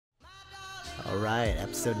All right,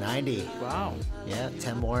 episode 90. Wow. Yeah,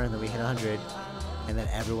 10 more and then we hit 100. And then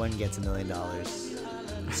everyone gets $1 million,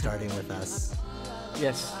 starting with us.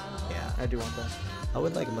 Yes. Yeah. I do want that. I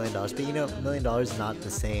would like $1 million, but you know, $1 million is not the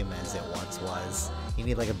same as it once was. You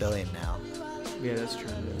need like $1 billion now. Yeah, that's true.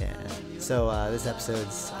 Yeah. So this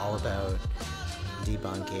episode's all about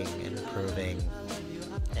debunking and proving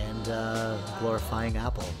and glorifying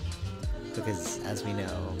Apple. Because as we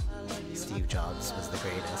know, Steve Jobs was the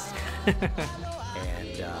greatest.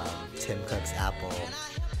 And Tim Cook's Apple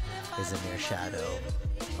is a mere shadow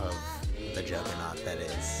of the juggernaut that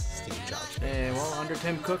is Steve Jobs. Well, under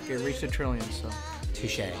Tim Cook, it reached $1 trillion, so.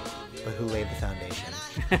 Touche. But who laid the foundation?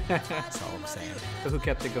 That's all I'm saying. But who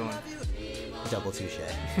kept it going? Double touche.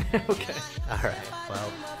 Okay. All right.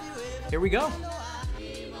 Well, here we go.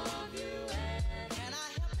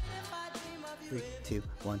 3, 2,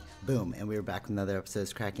 1, boom. And we're back with another episode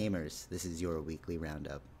of Crack Gamers. This is your weekly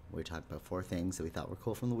roundup. We talk about 4 things that we thought were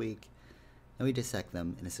cool from the week, and we dissect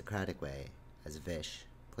them in a Socratic way as Vish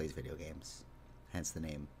plays video games. Hence the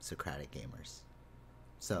name Socratic Gamers.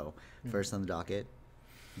 So, first on the docket,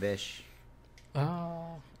 Vish.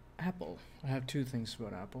 Apple. I have 2 things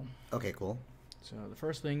about Apple. Okay, cool. So the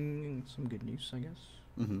first thing, some good news, I guess.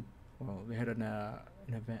 Mm-hmm. Well, they had an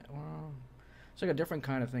event. Well, it's like a different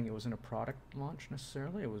kind of thing. It wasn't a product launch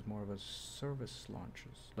necessarily. It was more of a service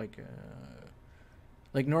launches.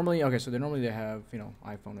 Like normally, okay, so they have,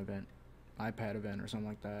 iPhone event, iPad event or something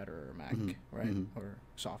like that, or Mac, right? Mm-hmm. Or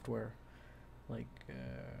software, like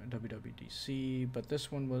WWDC. But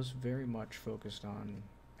this one was very much focused on,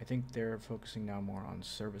 I think they're focusing now more on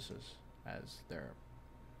services as their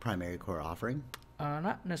Primary core offering?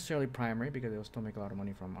 not necessarily primary, because they'll still make a lot of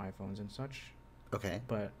money from iPhones and such. Okay.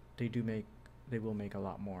 But they will make a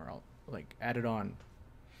lot more, like, added on.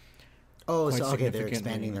 Oh, quite so okay, they're significantly.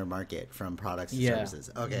 expanding their market from products to Yeah. services.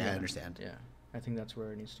 Okay, Yeah. I understand. Yeah, I think that's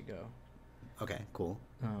where it needs to go. Okay, cool.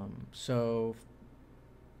 So,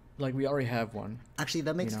 like, we already have one. Actually,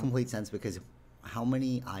 that makes You know? complete sense because how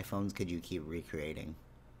many iPhones could you keep recreating?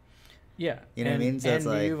 Yeah. You know what I mean? So and it's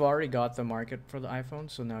like- you've already got the market for the iPhone,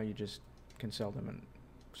 so now you just can sell them in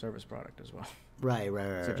service product as well. Right.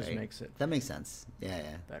 So it just makes it That makes sense.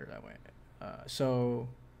 Yeah. better that way. So,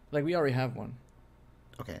 like, we already have one,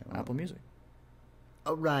 Okay. Well, Apple Music.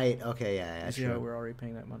 Oh, right. Okay. Yeah. You see how True. we're already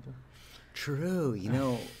paying that monthly? True. You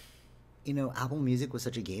know, Apple Music was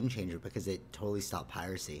such a game changer because it totally stopped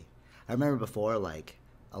piracy. I remember before, like,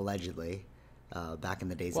 allegedly, back in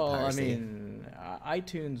the days of Well, I piracy. mean,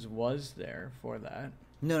 iTunes was there for that.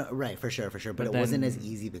 No, right, for sure. But But it wasn't then- as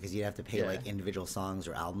easy because you'd have to pay Yeah. like individual songs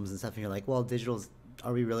or albums and stuff, and you're like, well,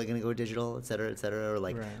 are we really gonna go digital, et cetera, or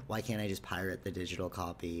like, Right. why can't I just pirate the digital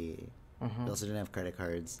copy? Uh-huh. We also didn't have credit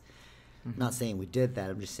cards. Not saying we did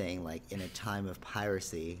that. I'm just saying, like, in a time of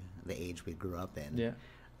piracy, the age we grew up in, Yeah.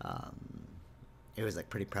 it was like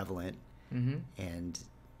pretty prevalent, Mm-hmm.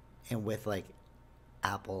 and with like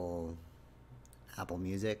Apple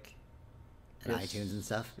Music and Yes. iTunes and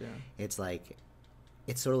stuff. Yeah. It's like,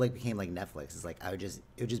 it sort of like became like Netflix. It's like it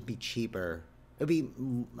would just be cheaper.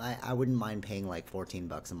 I wouldn't mind paying like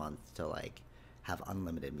 $14 a month to like have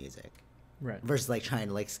unlimited music Right. versus like trying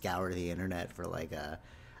to like scour the internet for like a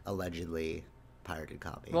allegedly pirated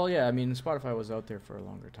copy. Well, yeah, I mean, Spotify was out there for a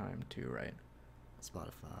longer time too, right?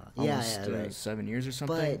 Spotify. Almost, yeah, right. 7 years or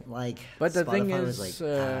something. But like, But the thing Spotify is, was, like,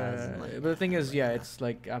 as, and, like, but the thing is, yeah, yeah. it's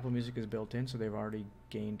like Apple Music is built in, so they've already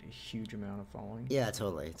gained a huge amount of following. Yeah,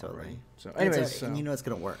 totally. already. So, And anyways, and you know it's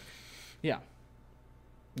gonna work. yeah,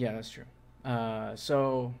 that's true.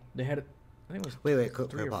 So they had, I think it was Wait, quick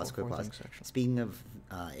 3 or pause. 4 things, actually. Speaking of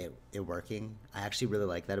it working, I actually really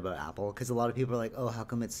like that about Apple because a lot of people are like, "Oh, how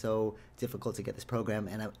come it's so difficult to get this program?"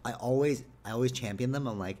 And I always champion them.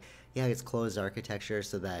 I'm like, "Yeah, it's closed architecture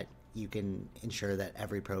so that you can ensure that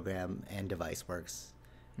every program and device works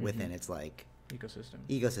within its like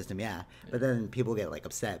ecosystem. Yeah. But then people get like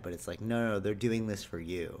upset, but it's like, no, they're doing this for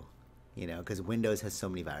you, because Windows has so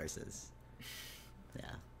many viruses.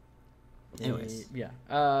 Yeah. Anyways.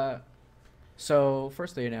 Yeah. So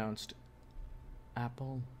first they announced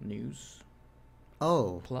Apple News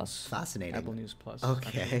Oh, Plus. fascinating. Apple News Plus.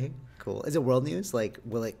 Okay, cool. Is it world news? Like,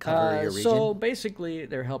 will it cover your region? So basically,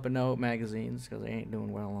 they're helping out magazines because they ain't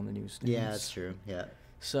doing well on the newsstands. Yeah, that's true. Yeah.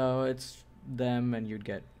 So it's them, and you'd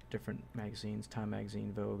get different magazines, Time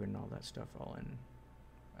Magazine, Vogue, and all that stuff, all in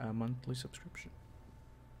a monthly subscription.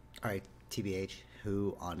 All right, TBH,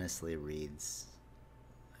 who honestly reads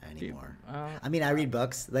anymore? Uh, I mean, I read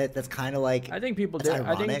books. That's kind of like. I think people that's do.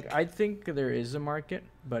 ironic. I think there is a market,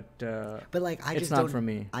 but like, I it's just not don't, for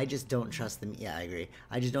me. I just don't trust the. Yeah, I agree.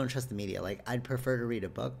 I just don't trust the media. Like, I'd prefer to read a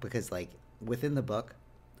book because, like, within the book,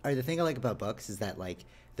 or the thing I like about books is that like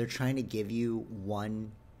they're trying to give you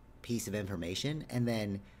one piece of information, and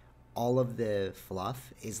then all of the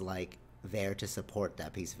fluff is like there to support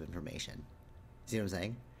that piece of information. See what I'm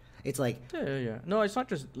saying? It's like, Yeah. No, it's not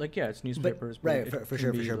just like, yeah, it's newspapers. but, right, it for can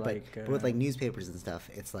sure. be But with like newspapers and stuff,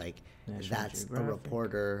 it's like National that's a Geographic.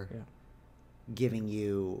 reporter Yeah. giving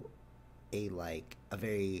you a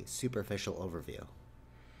very superficial overview.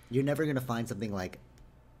 You're never gonna find something like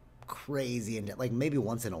crazy and like maybe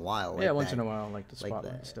once in a while. Like Yeah, once that. in a while, like the like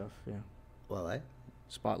spotlight that. stuff. Yeah. Well, what?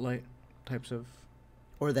 Spotlight types of.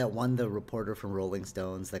 Or that one, the reporter from Rolling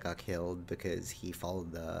Stones that got killed because he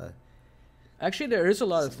followed the. Actually, there is a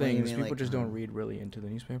lot of What do you things. mean, People like, just don't read really into the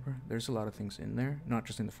newspaper. There's a lot of things in there, not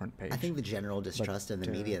just in the front page. I think the general distrust of the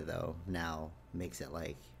But, media though now makes it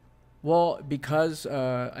like. Well, because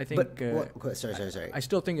I think. Sorry. I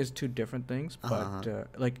still think it's two different things, but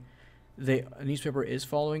like, a newspaper is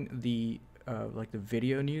following the like the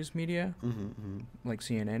video news media, like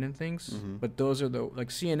CNN and things. But those are like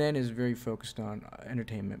CNN is very focused on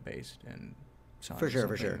entertainment based and selling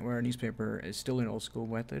For sure. Where a newspaper is still an old school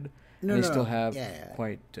method. No, they no, still no. have Yeah.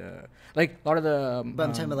 quite like a lot of the But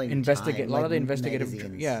I'm talking about, like, a lot of the investigative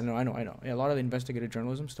magazines. yeah, no, I know. Yeah, a lot of the investigative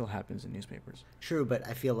journalism still happens in newspapers. True, but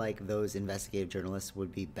I feel like those investigative journalists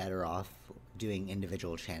would be better off doing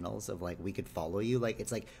individual channels of like we could follow you. Like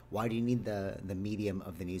it's like why do you need the medium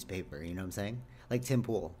of the newspaper? You know what I'm saying? Like Tim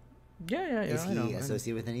Pool. Yeah, Is I know. he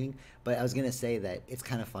associated with anything? But I was gonna say that it's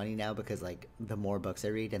kind of funny now because like the more books I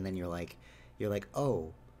read, and then you're like,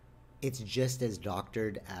 oh, it's just as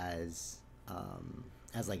doctored as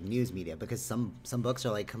like news media because some books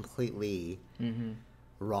are like completely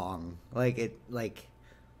wrong. Like it like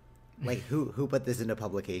who put this into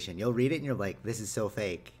publication? You'll read it and you're like, this is so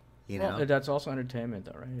fake. You know? Well, that's also entertainment,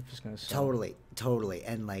 though, right? If it's gonna sell. Totally,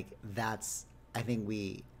 and like that's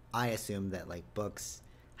I assume that like books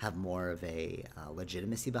have more of a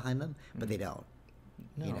legitimacy behind them, but they don't.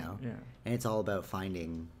 No, you know, yeah. and it's all about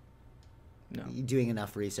finding. No. Doing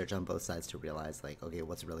enough research on both sides to realize, like, okay,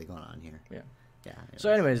 what's really going on here? Yeah. Yeah.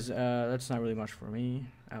 So, anyways, that's not really much for me.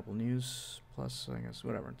 Apple News Plus, I guess,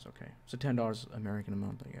 whatever. It's okay. It's a $10 American a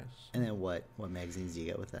month, I guess. And then what magazines do you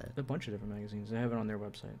get with that? A bunch of different magazines. They have it on their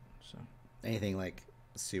website. So. Anything like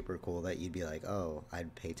super cool that you'd be like, oh,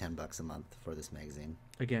 I'd pay $10 a month for this magazine?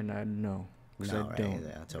 Again, no. Because No, I right? don't.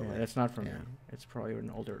 Yeah, totally. Yeah, that's not for me. Yeah. It's probably an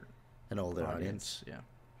older audience. Yeah.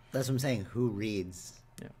 That's what I'm saying. Who reads?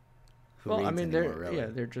 Yeah. Who Well, reads I mean, anymore, really?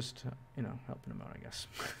 they're just helping them out, I guess.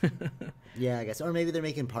 Yeah, I guess, or maybe they're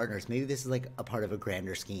making partners. Maybe this is like a part of a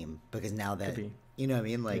grander scheme because now that Could be. you know what I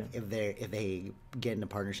mean. Like Yeah. if they get into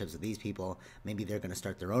partnerships with these people, maybe they're going to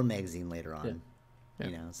start their own magazine later on. Yeah.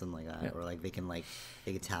 You know, something like that, Yeah. or like they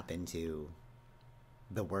could tap into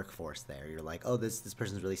the workforce there. You're like, oh, this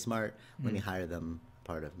person's really smart. Let me hire them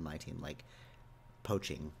part of my team, like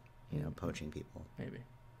poaching. Poaching people. Maybe.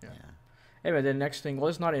 Yeah. Anyway, the next thing, well,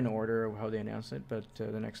 it's not in order of how they announced it, but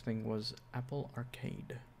the next thing was Apple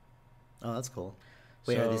Arcade. Oh, that's cool.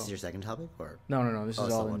 Wait, this is your second topic, or? No, this Oh,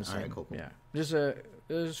 is all so in the same. alright, cool. Yeah,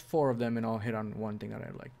 there's 4 of them, and I'll hit on one thing that I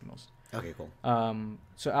like the most. Okay, cool.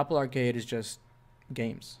 So Apple Arcade is just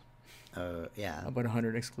games. Yeah. About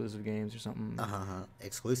 100 exclusive games or something.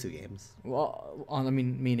 Exclusive games. Well,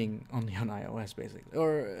 meaning only on iOS, basically,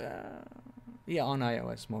 or on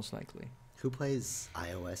iOS most likely. Who plays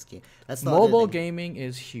iOS game? That's the Mobile other thing. gaming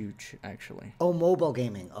is huge, actually. Oh, mobile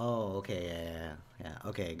gaming. Oh, okay, yeah.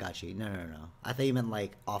 Okay, got you. No. I thought you meant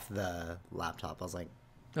like off the laptop. I was like,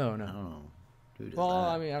 Oh no. I don't know. Who does Well, that?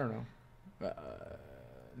 I mean, I don't know.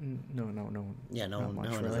 No. Yeah, no not one much,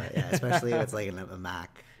 does really. that. Yeah, especially if it's like a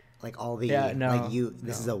Mac. Like all the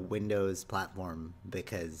This is a Windows platform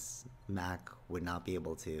because Mac would not be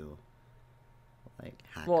able to like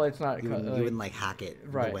hack. Well, it's not. You wouldn't like hack it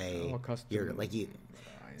right, the way or custom- you're like you.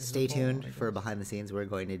 Is Stay it tuned I for guess. behind the scenes. We're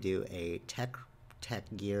going to do a tech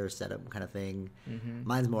gear setup kind of thing. Mhm.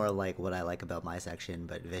 Mine's more like what I like about my section,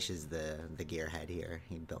 but Vish is the gearhead here.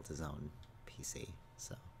 He built his own PC,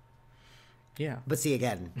 so. Yeah. But see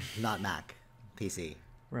again, not Mac, PC.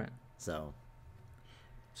 Right. So.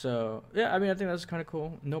 So yeah, I mean, I think that's kind of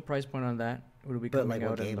cool. No price point on that. It'll be But, coming like,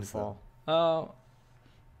 what out in the games, fall.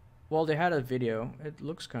 Well, they had a video. It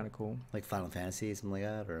looks kind of cool. Like Final Fantasy, something like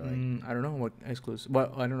that, or like. I don't know what exclusive.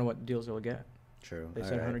 Well, I don't know what deals they'll get. True. They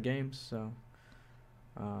said 100 games, so.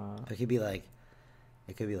 It could be like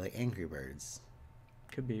Angry Birds.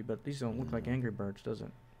 Could be, but these don't look like Angry Birds, does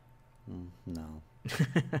it? No.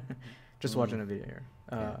 Just watching a video here.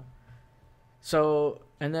 Yeah. So,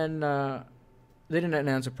 and then they didn't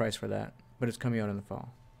announce a price for that, but it's coming out in the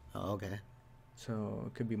fall. Oh, okay. So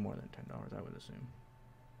it could be more than $10, I would assume.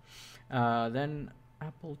 Then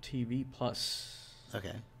Apple TV Plus.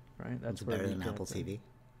 Okay. Right? That's better than Apple TV.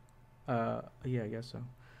 Yeah, I guess so.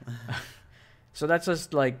 So that's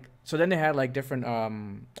just like, so then they had like different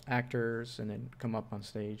actors and then come up on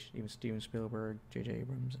stage, even Steven Spielberg, J.J.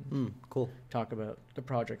 Abrams, and cool. talk about the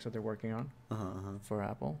projects that they're working on for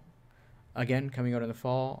Apple. Again, coming out in the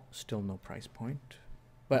fall, still no price point.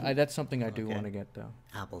 But that's something I do want to get, though.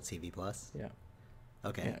 Apple TV Plus? Yeah.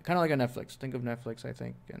 Okay. Yeah, kind of like a Netflix. Think of Netflix, I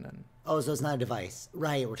think, and then... Oh, so it's not a device.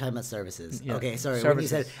 Right, we're talking about services. Yeah. Okay, sorry.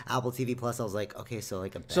 Services. When you said Apple TV Plus, I was like, okay, so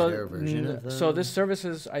like a better version of them? So this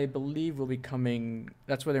services, I believe, will be coming...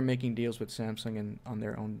 That's where they're making deals with Samsung and on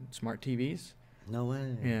their own smart TVs. No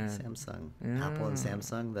way. Yeah. Samsung. Yeah. Apple and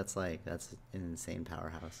Samsung, that's an insane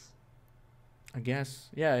powerhouse. I guess.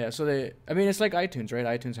 Yeah. So it's like iTunes,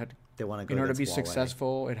 right? iTunes had to... They want to go in order to be Huawei.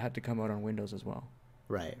 successful, it had to come out on Windows as well.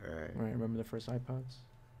 Right. Remember the first iPods?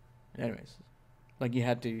 Anyways, like you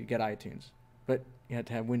had to get iTunes, but you had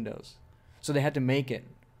to have Windows. So they had to make it.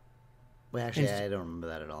 Wait, actually, I don't remember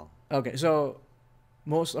that at all. Okay, so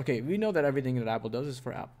we know that everything that Apple does is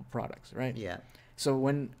for Apple products, right? Yeah. So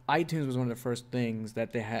when iTunes was one of the first things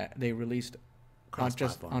that they released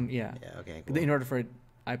Cross-platform. Yeah, okay, cool. In order for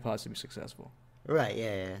iPods to be successful. Right,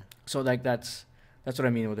 yeah. So like that's what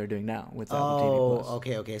I mean what they're doing now with Apple TV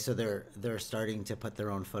Plus. Okay. So they're starting to put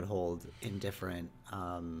their own foothold in different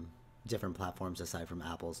platforms aside from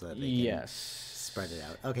Apple, so that they can spread it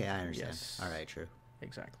out. Okay, I understand. Yes. All right, true.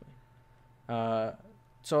 Exactly.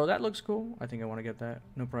 So that looks cool. I think I want to get that.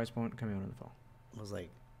 No price point, coming out in the fall. It was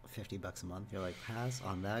like $50 a month. You're like, pass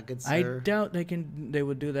on that, good sir. I doubt they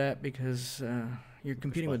would do that because you're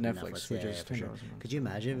competing with Netflix, which is $10 a month. Could you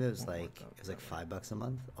imagine if it was like $5 a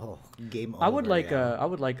month? Oh, game over. I would like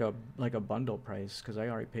a bundle price because I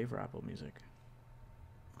already pay for Apple Music.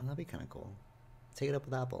 Well, that'd be kind of cool. Take it up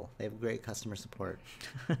with Apple. They have great customer support.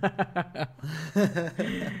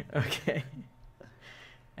 Okay.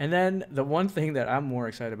 And then the one thing that I'm more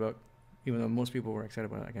excited about, even though most people were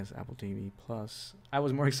excited about, I guess, Apple TV Plus, I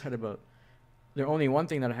was more excited about. The only one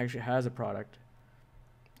thing that actually has a product,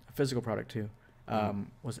 a physical product too,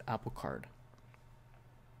 was Apple Card.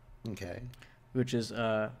 Okay. Which is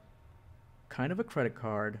kind of a credit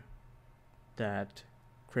card that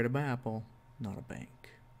created by Apple, not a bank.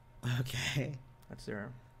 Okay. That's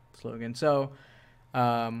their slogan. So,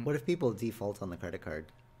 what if people default on the credit card?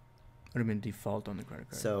 What do you mean default on the credit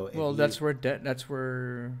card? So, that's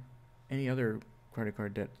where any other credit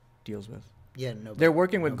card debt deals with. Yeah, no. They're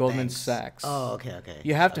working with Goldman banks. Sachs. Oh, okay.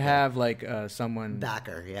 You have to have like someone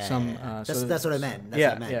backer. Yeah. That's what I meant.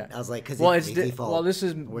 Yeah. I was like, because default. Well, this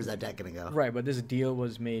is where's that debt gonna go? Right, but this deal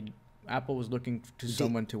was made. Apple was looking to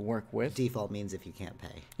someone to work with. Default means if you can't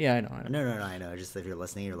pay. Yeah, I know. No, I know. Just if you're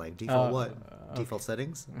listening, you're like, default what? Default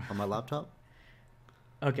settings on my laptop?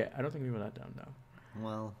 Okay, I don't think we wrote that down though.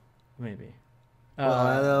 Well, maybe.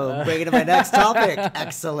 Bring it to my next topic.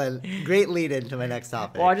 Excellent. Great lead into my next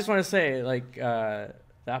topic. Well, I just want to say, like, the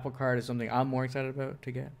Apple Card is something I'm more excited about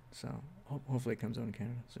to get. So hopefully it comes out in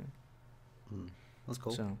Canada soon. That's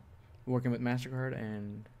cool. So working with MasterCard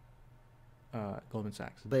and Goldman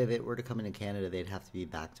Sachs. But if it were to come into Canada, they'd have to be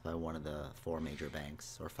backed by one of the 4 major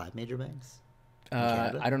banks or 5 major banks.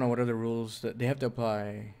 I don't know what are the rules that they have to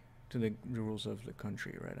apply to the rules of the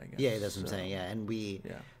country, right? I guess. Yeah, that's what I'm saying. Yeah, and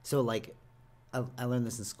so like, I learned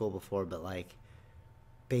this in school before, but like,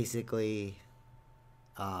 basically,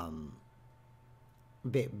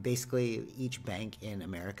 basically each bank in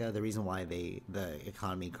America, the reason why the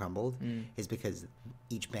economy crumbled is because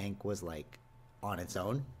each bank was like on its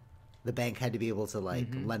own. The bank had to be able to like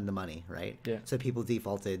lend the money, right? Yeah. So people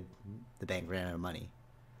defaulted, the bank ran out of money,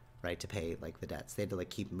 right, to pay like the debts. They had to like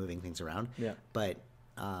keep moving things around. Yeah. But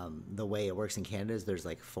the way it works in Canada is there's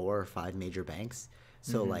like 4 or 5 major banks,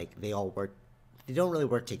 so like they all work. They don't really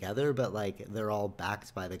work together, but like they're all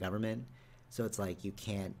backed by the government. So it's like you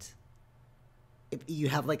can't. If you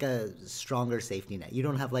have like a stronger safety net. You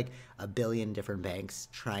don't have like a billion different banks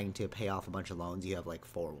trying to pay off a bunch of loans. You have like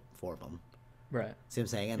four of them. Right. See what I'm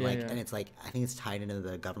saying? And and it's like, I think it's tied into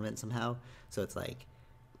the government somehow. So it's like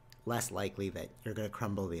less likely that you're going to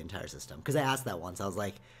crumble the entire system. Because I asked that once. I was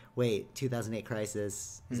like, wait, 2008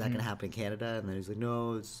 crisis, is that going to happen in Canada? And then he's like,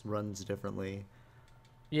 no, it runs differently.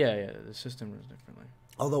 Yeah, the system runs differently.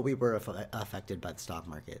 Although we were affected by the stock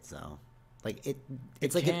market, so like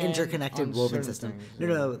it's like an interconnected woven system. Things,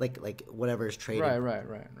 no, like whatever is traded. Right.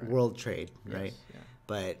 World trade, Yes, right? Yeah.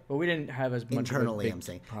 But we didn't have as much internally. of a big I'm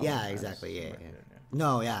saying, problem yeah, exactly, yeah.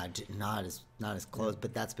 No, yeah, not as close,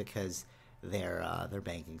 but that's because their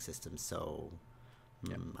banking system's so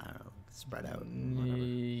I don't know, spread out.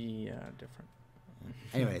 Yeah, different.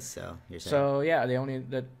 Anyways, so you're saying. So yeah,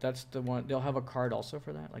 that's the one. They'll have a card also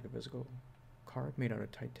for that, like a physical card made out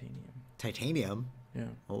of titanium. Titanium? Yeah.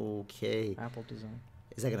 Okay. Apple design.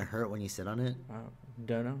 Is that gonna hurt when you sit on it?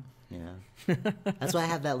 Don't know. Yeah. That's why I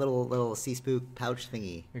have that little sea spook pouch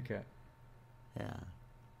thingy. Okay. Yeah.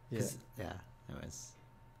 Yeah. Yeah. Anyways,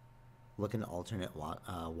 look into alternate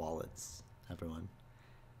wallets, everyone.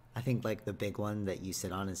 I think like the big one that you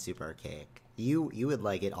sit on is super archaic. You would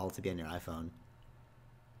like it all to be on your iPhone.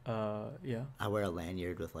 Yeah. I wear a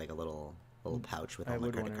lanyard with like a little pouch with all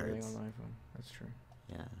my credit cards. I would want everything on the iPhone. That's true.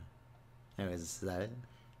 Yeah. Anyways, is that it?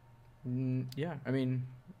 Yeah. I mean,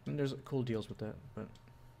 there's cool deals with that, but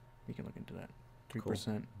we can look into that.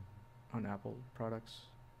 3% on Apple products.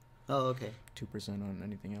 Oh, okay. 2% on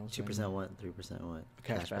anything else. 2% what? 3% what?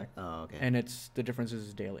 Cashback. Oh, okay. And the difference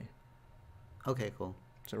is daily. Okay, cool.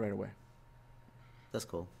 So right away. That's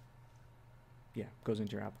cool. Yeah, goes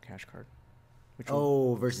into your Apple Cash card.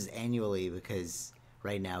 Versus annually, because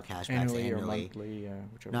right now cashback's annually. Or monthly,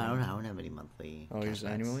 whichever. No, I don't have any monthly. Oh, yours cashbacks.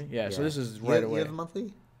 Annually? Yeah, so this is right away. You have a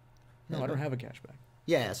monthly? No, I don't have a cashback.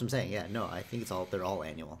 Yeah, that's what I'm saying. Yeah, no, I think they're all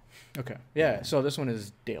annual. Okay. Yeah, so this one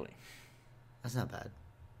is daily. That's not bad.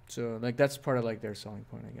 So like that's part of like their selling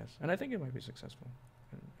point, I guess. And I think it might be successful.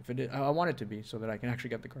 If it did, I want it to be so that I can actually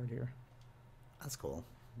get the card here. That's cool.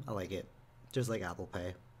 I like it. Just like Apple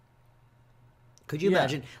Pay. Could you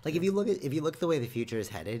imagine, like, if you look at the way the future is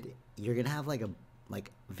headed, you're gonna have like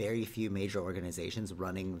very few major organizations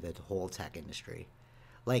running the whole tech industry,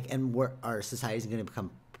 like, and our society is gonna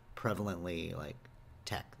become prevalently like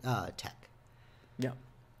tech. Yeah.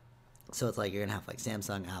 So it's like you're gonna have like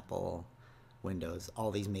Samsung, Apple, Windows,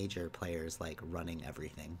 all these major players like running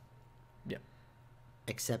everything. Yeah.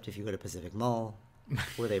 Except if you go to Pacific Mall,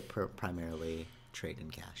 where they primarily trade in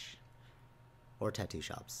cash, or tattoo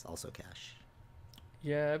shops, also cash.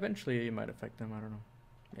 Yeah, eventually it might affect them. I don't know.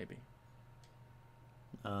 Maybe.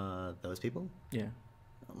 Those people? Yeah.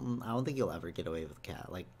 I don't think you'll ever get away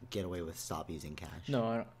with stop using cash. No,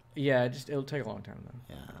 I don't, yeah, it'll take a long time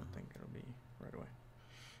though. Yeah. I don't think it'll be right away.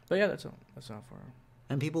 But yeah, that's all for.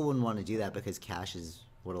 And people wouldn't want to do that because cash is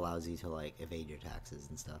what allows you to like evade your taxes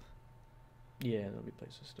and stuff. Yeah, there'll be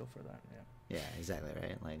places still for that. Yeah. Yeah, exactly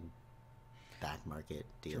right. Like back market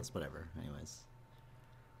deals, whatever. Anyways.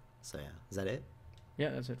 So yeah, is that it? Yeah,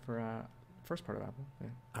 that's it for first part of Apple. Yeah.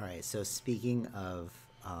 All right. So speaking of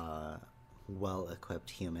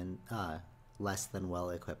well-equipped less than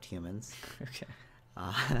well-equipped humans.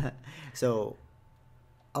 Okay. So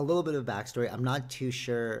a little bit of backstory. I'm not too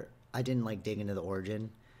sure. I didn't like dig into the origin,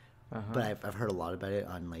 but I've heard a lot about it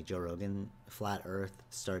on like Joe Rogan. Flat Earth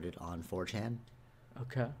started on 4chan.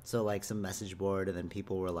 Okay. So like some message board, and then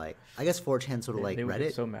people were like, I guess 4chan sort of like they Reddit.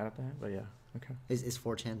 Were so mad at that, but yeah. Okay. Is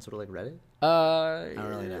 4chan sort of like Reddit? I don't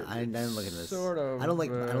really know. I didn't look into this. Sort of. I don't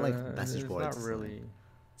like message boards. Not really.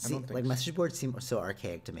 See, like message boards seem so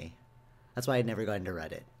archaic to me. That's why I never got into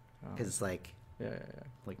Reddit, because it's like, yeah.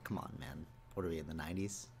 like come on, man. What are we in the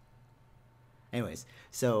 90s? Anyways,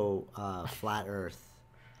 so Flat Earth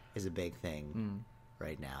is a big thing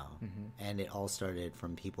right now, and it all started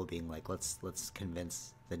from people being like, let's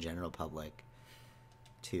convince the general public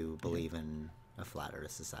to believe in a flat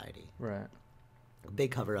Earth society. Right. A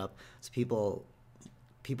big cover up. So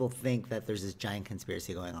people think that there's this giant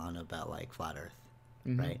conspiracy going on about like flat Earth,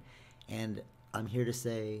 right? And I'm here to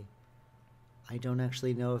say, I don't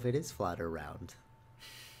actually know if it is flat or round.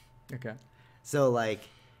 Okay. So like,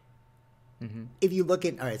 if you look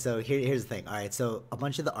at, all right, so here's the thing. All right, so a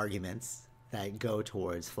bunch of the arguments that go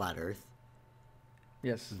towards flat Earth,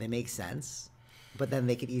 yes, they make sense, but then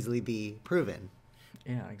they could easily be proven.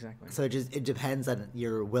 Yeah, exactly. So it depends on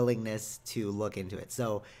your willingness to look into it.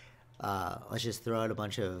 So let's just throw out a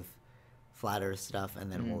bunch of flat Earth stuff,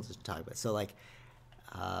 and then we'll just talk about it. So like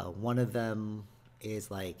one of them is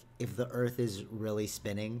like, if the Earth is really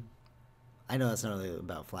spinning, I know that's not really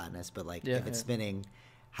about flatness, but like if it's spinning,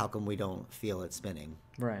 how come we don't feel it spinning?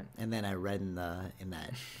 Right. And then I read in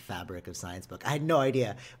that Fabric of Science book. I had no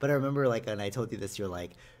idea, but I remember like, and I told you this, you're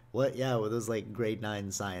like, what? Yeah, well, it was like grade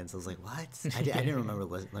 9 science. I was like, what? I didn't remember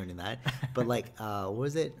learning that. But like, what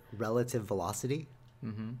was it? Relative velocity?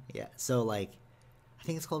 Yeah. So like, I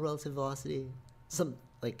think it's called relative velocity. Something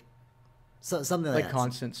like that.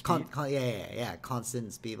 Constant speed. Yeah.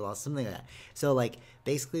 Constant speed velocity, something like that. So like,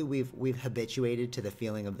 basically, we've habituated to the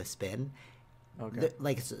feeling of the spin. Okay.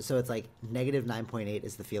 So it's like negative 9.8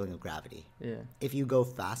 is the feeling of gravity. Yeah. If you go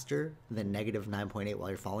faster than negative 9.8 while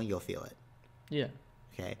you're falling, you'll feel it. Yeah.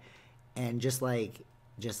 Okay. And just like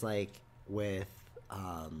with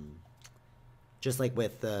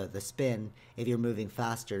the spin, if you're moving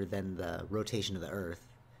faster than the rotation of the Earth,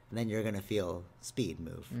 then you're gonna feel speed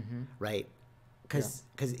move, right? Yeah.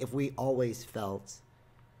 Because if we always felt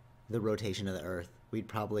the rotation of the Earth, we'd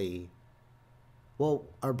probably, well,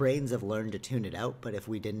 our brains have learned to tune it out. But if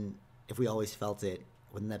we always felt it,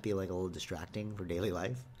 wouldn't that be like a little distracting for daily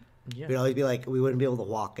life? Yeah. We'd always be like, we wouldn't be able to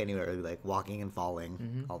walk anywhere. We'd be like walking and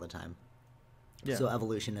falling all the time. Yeah. So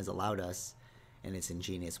evolution has allowed us, in its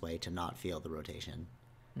ingenious way, to not feel the rotation.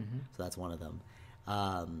 So that's one of them.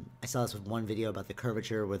 I saw this with one video about the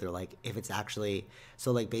curvature where they're like, if it's actually,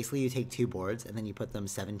 so like basically you take two boards and then you put them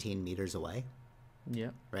 17 meters away.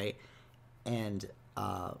 Yeah. Right? And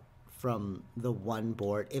from the one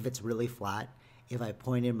board, if it's really flat, if I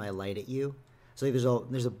pointed my light at you, so like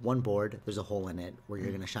there's a one board, there's a hole in it where you're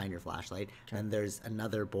going to shine your flashlight, and there's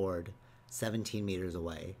another board 17 meters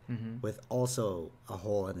away with also a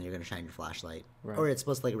hole, and then you're going to shine your flashlight. Right. Or it's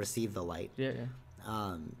supposed to like receive the light. Yeah.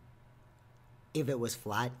 If it was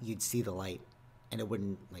flat, you'd see the light and it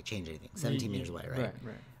wouldn't like change anything. 17 meters away, right?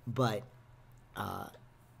 Right. But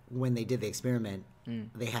when they did the experiment,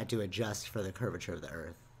 they had to adjust for the curvature of the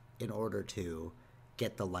Earth in order to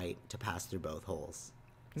get the light to pass through both holes.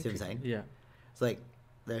 See what I'm saying? Yeah. So like,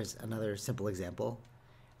 there's another simple example.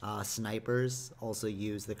 Snipers also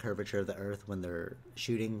use the curvature of the Earth when they're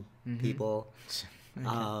shooting people.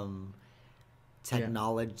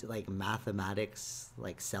 Technology, like mathematics,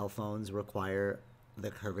 like cell phones require the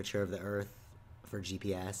curvature of the Earth for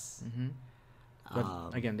GPS.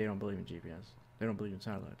 But again, they don't believe in GPS. They don't believe in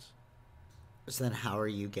satellites. So then, how are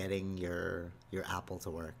you getting your Apple to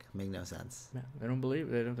work? Make no sense. Yeah, they don't believe.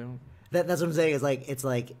 They don't. That's what I'm saying.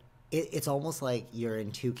 It's almost like you're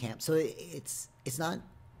in two camps. So it's not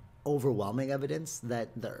overwhelming evidence that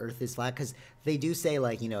the Earth is flat, because they do say,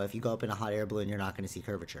 like, you know, if you go up in a hot air balloon, you're not going to see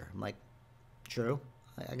curvature. I'm like, true,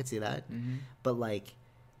 I could see that. But like,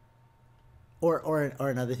 or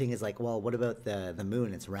another thing is like, well, what about the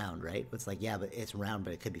moon? It's round, right? It's like, yeah, but it's round,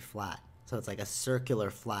 but it could be flat. So it's like a circular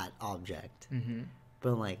flat object.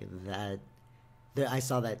 But I'm like that. I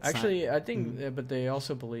saw that. Actually, I think, but they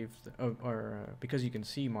also believe, because you can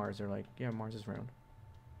see Mars, they're like, yeah, Mars is round.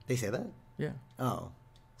 They say that? Yeah. Oh,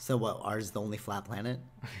 so what? Ours is the only flat planet?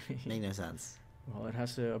 Make no sense. Well, it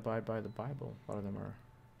has to abide by the Bible. A lot of them are.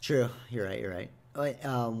 True. You're right.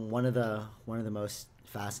 One of the most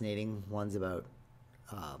fascinating ones about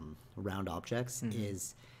round objects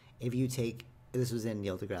is if you take, this was in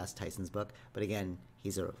Neil deGrasse Tyson's book, but again,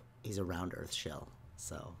 he's a round Earth shell,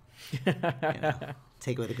 so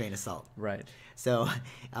take it with a grain of salt. Right. So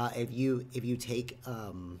if you take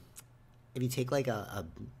like a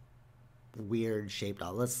weird shaped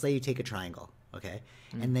object, let's say you take a triangle, okay,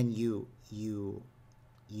 and then you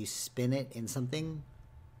spin it in something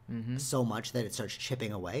so much that it starts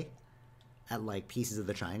chipping away at like pieces of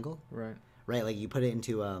the triangle. Right. Like you put it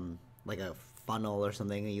into like a funnel or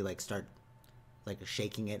something, and you like start like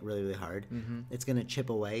shaking it really, really hard. It's gonna chip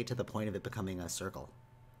away to the point of it becoming a circle.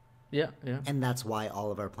 Yeah. And that's why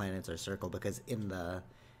all of our planets are circle, because in the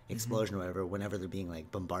explosion or whatever, whenever they're being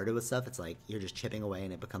like bombarded with stuff, it's like you're just chipping away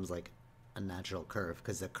and it becomes like a natural curve,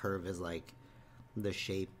 because the curve is like the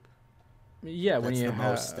shape. Yeah, when you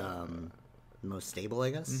have most stable, I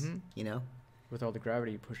guess. You know, with all the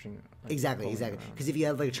gravity pushing. Like, exactly. Because if you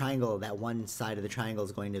have like a triangle, that one side of the triangle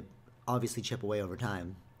is going to obviously chip away over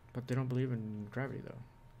time. But they don't believe in gravity, though.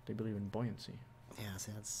 They believe in buoyancy. Yeah,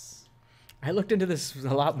 so that's. I looked into this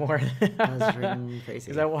a lot more. That's freaking crazy.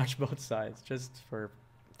 Because I watched both sides just for.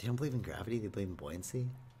 They don't believe in gravity. They believe in buoyancy.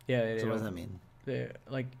 Yeah. So what does that mean?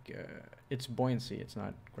 It's buoyancy. It's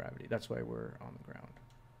not gravity. That's why we're on the ground.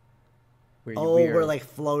 We're like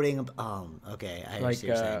floating. Okay. I like see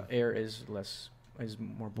what you're saying. Air is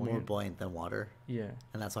more buoyant. More buoyant than water. Yeah.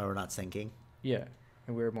 And that's why we're not sinking. Yeah,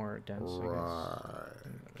 and we're more dense. Right.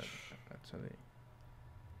 I guess. That's how they.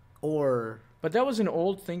 But that was an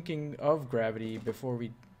old thinking of gravity before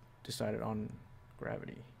we decided on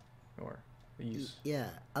gravity, or the use. Yeah,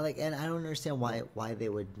 and I don't understand why they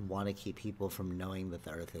would want to keep people from knowing that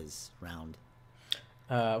the Earth is round.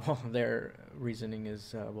 Well, their reasoning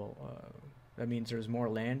is that means there's more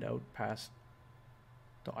land out past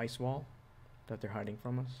the ice wall that they're hiding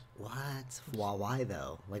from us. What? Why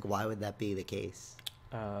though? Like, why would that be the case?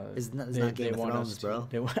 It's not Game of Thrones, bro.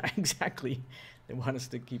 Exactly. They want us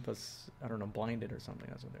to keep us, I don't know, blinded or something.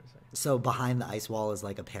 That's what they're saying. So behind the ice wall is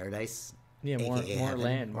like a paradise? Yeah, more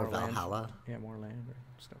land. Or Valhalla? Yeah, more land or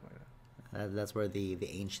stuff like that. That's where the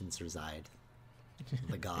ancients reside.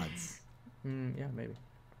 The gods. Yeah, maybe.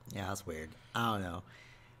 Yeah, that's weird. I don't know.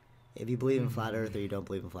 If you believe in flat Earth or you don't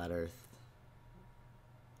believe in flat Earth,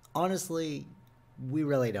 honestly, we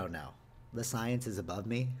really don't know. The science is above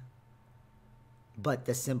me. But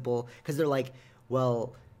the simple, because they're like,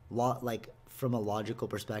 well, like from a logical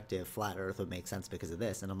perspective, flat Earth would make sense because of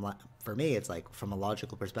this. And for me, it's like from a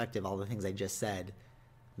logical perspective, all the things I just said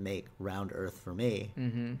make round Earth for me.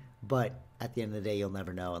 Mm-hmm. But at the end of the day, you'll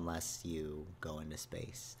never know unless you go into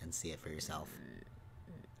space and see it for yourself.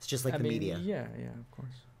 It's just like media. Yeah, of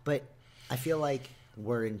course. But I feel like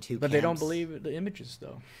we're in two camps. But they don't believe the images,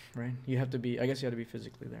 though, right? You have to be, I guess you have to be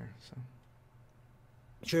physically there, so.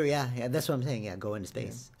 True, yeah, that's what I'm saying. Yeah, go into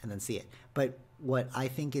space and then see it. But what I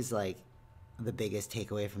think is like the biggest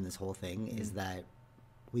takeaway from this whole thing is that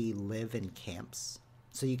we live in camps.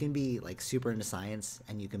 So you can be like super into science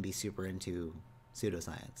and you can be super into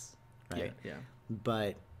pseudoscience, right? Yeah.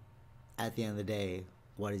 But at the end of the day,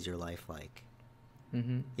 what is your life like?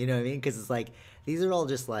 Mm-hmm. You know what I mean? Because it's like these are all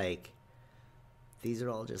just like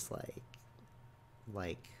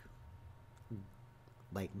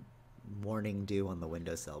morning dew on the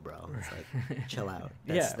windowsill, bro. It's like chill out.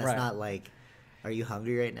 That's not like, are you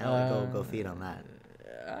hungry right now? Like, go feed on that.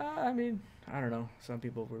 I mean, I don't know. Some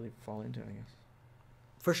people really fall into it, I guess.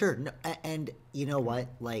 For sure. No, and you know what?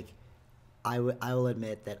 Like, I will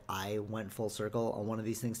admit that I went full circle on one of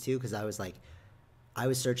these things too, because I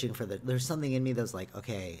was searching for there's something in me that was like,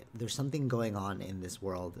 okay, there's something going on in this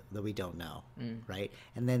world that we don't know, right?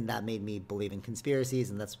 And then that made me believe in conspiracies,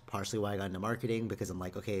 and that's partially why I got into marketing, because I'm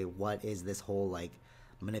like, okay, what is this whole like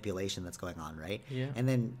manipulation that's going on, right? Yeah. And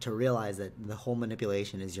then to realize that the whole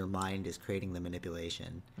manipulation is your mind is creating the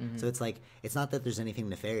manipulation. Mm-hmm. So it's like, it's not that there's anything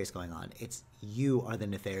nefarious going on, it's you are the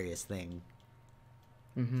nefarious thing.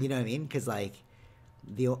 Mm-hmm. You know what I mean? Because like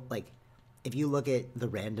if you look at the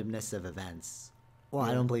randomness of events. Well,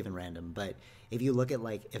 I don't believe in random, but if you look at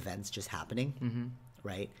like events just happening,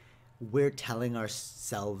 right? We're telling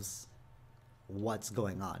ourselves what's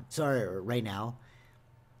going on. So right now,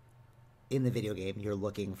 in the video game, you're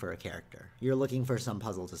looking for a character. You're looking for some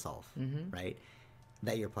puzzle to solve, right?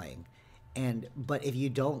 That you're playing. But if you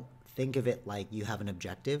don't think of it like you have an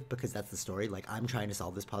objective, because that's the story, like I'm trying to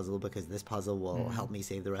solve this puzzle because this puzzle will help me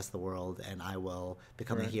save the rest of the world and I will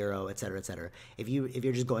become a hero, et cetera, et cetera. If you're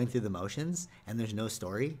just going through the motions and there's no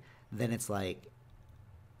story, then it's like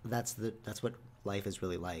that's what life is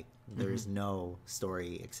really like. There's no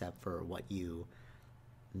story except for what you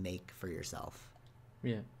make for yourself.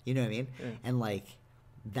 Yeah. You know what I mean? Yeah. And like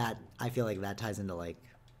that, I feel like that ties into like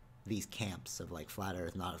these camps of like flat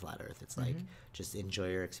earth, not a flat earth. It's like just enjoy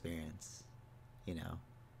your experience, you know?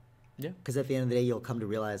 Yeah. Because at the end of the day, you'll come to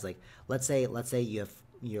realize, like, let's say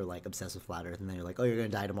you're like obsessed with flat earth, and then you're like, oh, you're gonna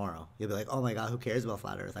die tomorrow. You'll be like, oh my god, who cares about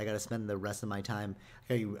flat earth? I gotta spend the rest of my time.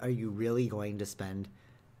 Are you really going to spend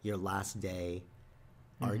your last day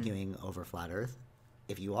arguing over flat earth?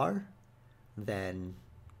 If you are, then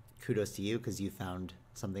kudos to you, because you found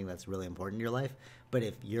something that's really important in your life. But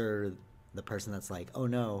if you're the person that's like, oh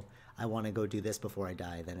no, I want to go do this before I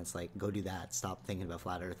die, then it's like, go do that. Stop thinking about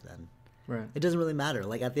flat earth then. Right. It doesn't really matter.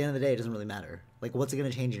 Like at the end of the day, it doesn't really matter. Like what's it going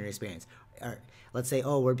to change in your experience? Or let's say,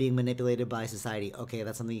 oh, we're being manipulated by society. Okay,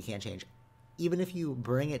 that's something you can't change. Even if you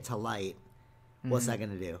bring it to light, what's that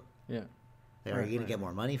going to do? Yeah. Like, are you going to get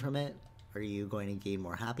more money from it? Are you going to gain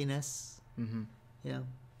more happiness? Mm-hmm. Yeah.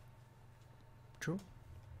 True.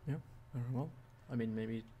 Yeah. Well, I mean,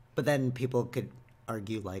 maybe. But then people could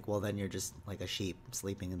argue like, well, then you're just like a sheep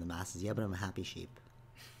sleeping in the masses. Yeah, but I'm a happy sheep.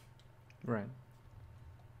 Right.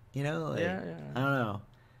 You know? Like, yeah. I don't know.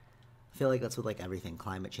 I feel like that's with like everything.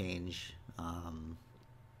 Climate change,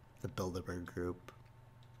 the Bilderberg group,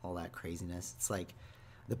 all that craziness. It's like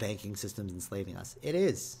the banking system's enslaving us. It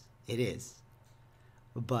is.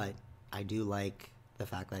 But I do like the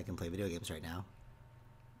fact that I can play video games right now.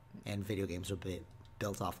 And video games are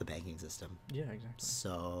built off the banking system. Yeah, exactly.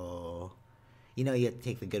 So, you know, you have to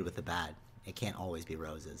take the good with the bad. It can't always be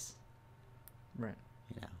roses. Right.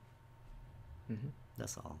 You know? Mm-hmm.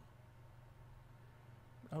 That's all.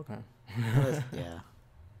 Okay. Yeah.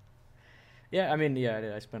 Yeah, I mean,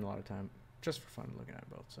 I spend a lot of time just for fun looking at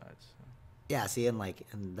both sides. So. Yeah, see, and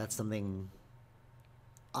that's something...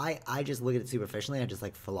 I just look at it superficially. I just,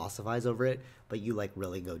 like, philosophize over it. But you, like,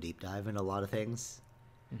 really go deep dive into a lot of things.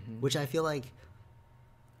 Mm-hmm. Which I feel like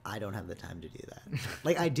I don't have the time to do that.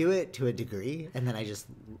 Like, I do it to a degree, and then I just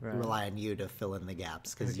rely on you to fill in the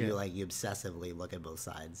gaps. Because you obsessively look at both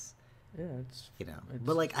sides. Yeah, it's... You know?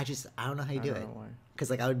 But, like, I don't know how you do it. Because,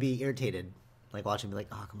 like, I would be irritated. Like, watching me like,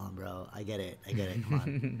 oh, come on, bro. I get it. Come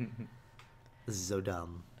on. This is so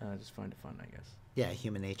dumb. I just find it fun, I guess. Yeah,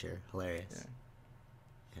 human nature. Hilarious.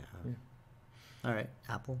 Yeah. All right,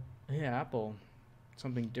 Apple. Yeah, Apple.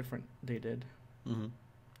 Something different they did. Mm-hmm.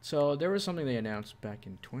 So there was something they announced back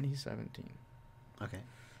in 2017. Okay.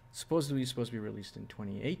 Supposed to be released in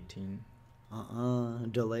 2018.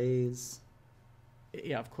 Delays.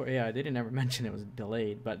 Yeah, of course. Yeah, they didn't ever mention it was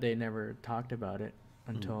delayed, but they never talked about it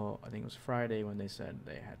until I think it was Friday when they said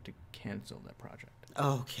they had to cancel that project.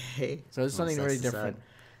 Okay. So it's something really different.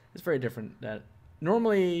 It's very different. That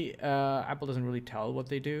normally Apple doesn't really tell what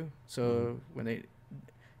they do. So when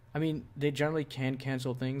they generally can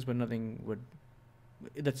cancel things, but nothing would.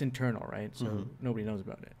 That's internal, right? So nobody knows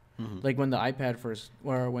about it. Like when the iPad first,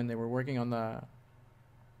 or when they were working on the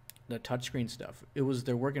touchscreen stuff,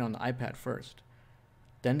 they're working on the iPad first.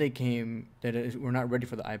 Then they came that we're not ready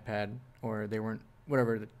for the iPad, or they weren't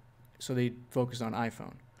whatever. So they focused on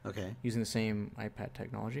iPhone. Okay. Using the same iPad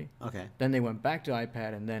technology. Okay. Then they went back to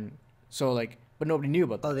iPad, and then but nobody knew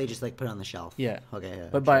about that. Oh, they just like put it on the shelf. Yeah. Okay. Yeah,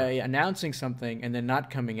 but by announcing something and then not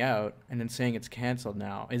coming out and then saying it's canceled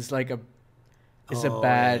now, it's like it's a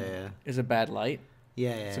bad light.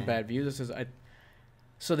 Yeah. It's a bad view.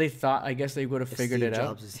 So they thought, I guess they would have figured it out. If Steve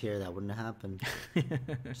Jobs was here, that wouldn't have happened.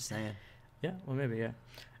 Just saying. Yeah. Well, maybe.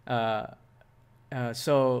 Yeah.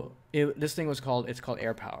 So this thing it's called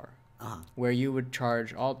AirPower. Where you would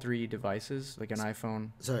charge all three devices, like an iPhone.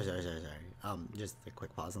 Sorry. Just a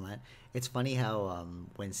quick pause on that. It's funny how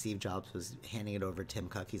when Steve Jobs was handing it over to Tim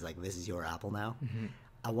Cook, he's like, "This is your Apple now."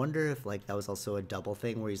 I wonder if like that was also a double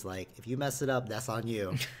thing where he's like, "If you mess it up, that's on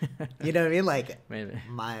you." You know what I mean? Like, maybe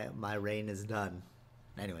my reign is done.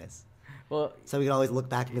 Anyways, well, so we can always look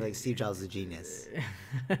back and be like, Steve Jobs is a genius.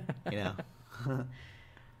 You know.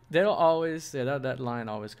 They'll always that line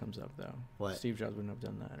always comes up though. What? Steve Jobs wouldn't have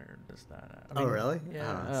done that or this that. Oh really?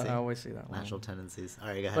 Yeah, I always see that line. Natural tendencies. All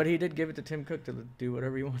right, go ahead. But he did give it to Tim Cook to do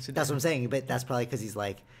whatever he wants to do. That's what I'm saying. But that's probably because he's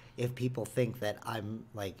like, if people think that I'm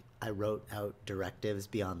like I wrote out directives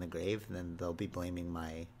beyond the grave, then they'll be blaming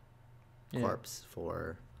my corpse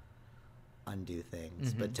for undue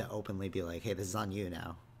things. But to openly be like, hey, this is on you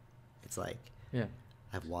now. It's like,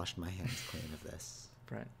 I've washed my hands clean of this.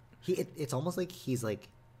 Right. It's almost like he's like.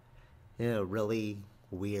 Really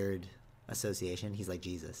weird association. He's like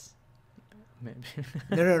Jesus. Maybe.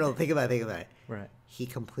 No. Think about it. Right. He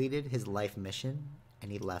completed his life mission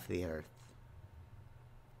and he left the earth.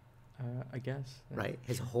 I guess. Right.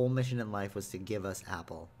 His whole mission in life was to give us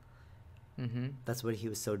Apple. That's what he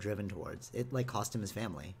was so driven towards. It like cost him his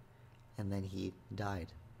family, and then he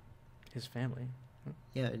died. His family. Huh?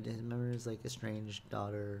 Yeah. Remember his like estranged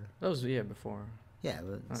daughter. That was before. Yeah,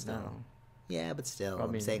 but still. Now. Yeah, but still,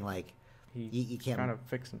 I'm saying like. He can't kind of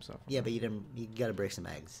fix himself. Yeah, but you got to break some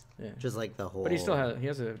eggs. Yeah. Just like the whole. But he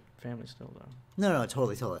has a family still though. No,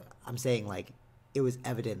 totally. I'm saying like it was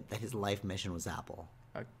evident that his life mission was Apple.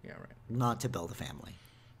 Yeah, right. Not to build a family.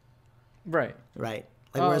 Right. Right.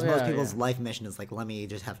 Like whereas most people's life mission is like, let me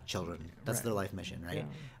just have children. That's their life mission, right?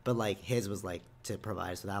 Yeah. But like his was like to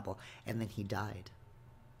provide us with Apple, and then he died.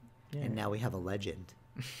 Yeah. And now we have a legend.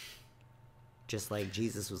 Just like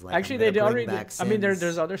Jesus was like, actually, they already. I mean,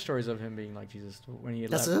 there's other stories of him being like Jesus when he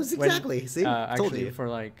left. That's exactly. See, told you for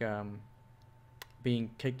like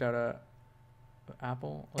being kicked out of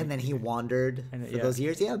Apple. Like, and then he wandered for those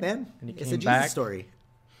years. Yeah, man. And it's a Jesus story.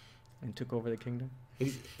 And took over the kingdom.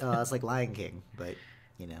 It's like Lion King, but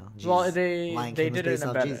you know. Jesus, well, they did it in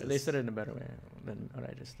a better. Jesus. They said it in a better way than what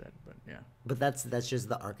I just said, but yeah. But that's just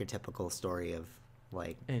the archetypical story of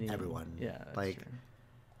like everyone. Yeah, that's like. True.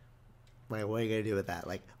 Like, what are you going to do with that?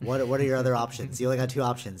 Like, what are your other options? You only got two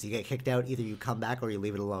options. You get kicked out, either you come back or you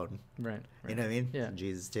leave it alone. Right. You know what I mean? Yeah. And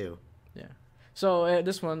Jesus, too. Yeah. So,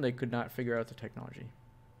 this one, they could not figure out the technology.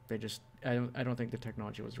 They just, I don't think the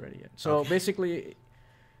technology was ready yet. So, basically,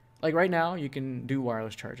 like right now, you can do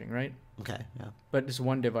wireless charging, right? Okay, yeah. But it's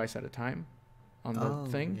one device at a time on the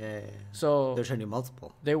thing. Yeah. So, they're trying to do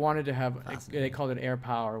multiple. They wanted to have, they called it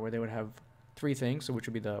AirPower, where they would have three things, so which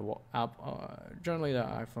would be the generally the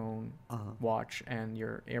iPhone, watch, and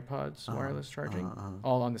your AirPods wireless charging,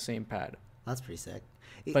 all on the same pad. That's pretty sick.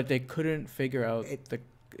 But they couldn't figure out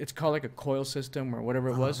it's called like a coil system or whatever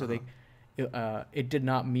it was. So it did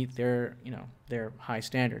not meet their high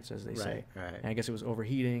standards, as they say. Right. And I guess it was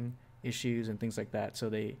overheating issues and things like that. So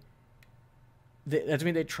they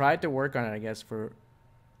tried to work on it, I guess, for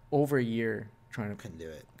over a year couldn't do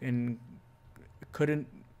it and couldn't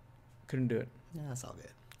do it. Yeah, that's all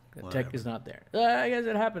good. The tech is not there. I guess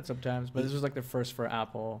it happens sometimes, but this was like the first for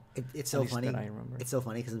Apple. It's so funny. That I remember. It's so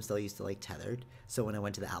funny because I'm still used to like tethered. So when I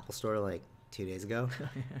went to the Apple store like 2 days ago,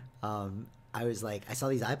 I was like, I saw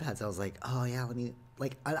these iPads. I was like, oh yeah, let me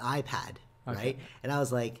like an iPad, right? And I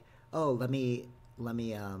was like, oh, let me.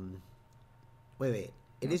 Wait.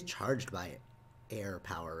 It is charged by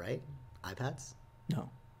AirPower, right? iPads? No.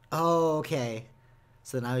 Oh, okay.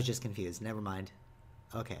 So then I was just confused. Never mind.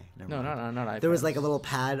 Okay, never No, mind. not iPad. There was like a little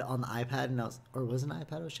pad on the iPad, and was it an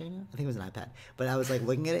iPad I was showing you? I think it was an iPad. But I was like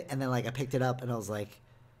looking at it, and then like I picked it up, and I was like,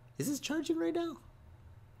 "Is this charging right now?"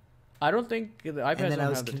 I don't think the iPads And then don't I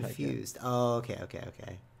was have the tech yet. confused. Oh, okay.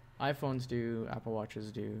 iPhones do, Apple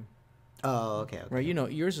Watches do. Oh, okay. Right, you know,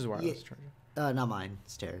 yours is wireless charging. Not mine.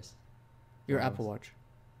 It's Tara's. Your Apple Watch.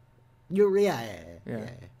 Yeah.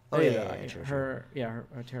 Oh yeah. Sure. Her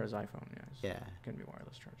Tara's iPhone. Yeah. Can be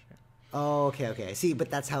wireless charge. Yeah. Oh, okay. See, but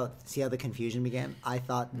that's how the confusion began. I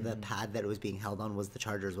thought the pad that it was being held on was the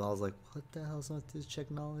charger as well. I was like, what the hell's with this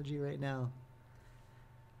technology right now?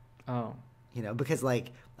 Oh. You know, because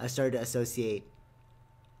like I started to associate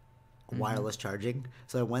wireless charging.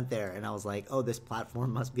 So I went there and I was like, oh, this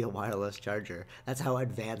platform must be a wireless charger. That's how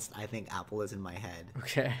advanced I think Apple is in my head.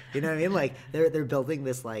 Okay. You know what I mean? Like they're building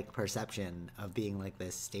this like perception of being like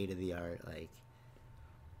this state of the art like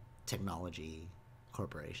technology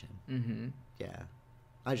corporation. Mm-hmm. Yeah.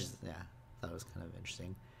 I thought it was kind of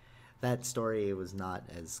interesting. That story was not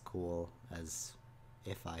as cool as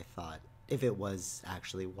if it was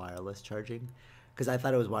actually wireless charging. Because I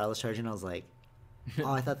thought it was wireless charging. I was like,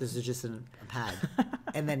 oh, I thought this was just a pad.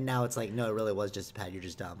 And then now it's like, no, it really was just a pad. You're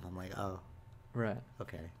just dumb. I'm like, oh. Right.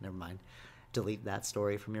 Okay, never mind. Delete that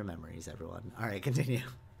story from your memories, everyone. All right, continue.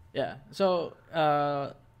 Yeah. So,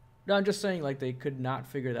 no, I'm just saying, like, they could not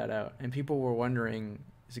figure that out. And people were wondering,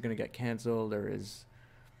 is it going to get canceled or is...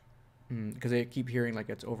 Because they keep hearing, like,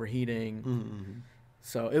 it's overheating. Mm-hmm.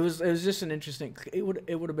 So it was just an interesting... It would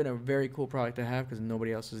have been a very cool product to have because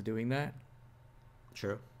nobody else is doing that.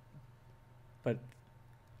 True. But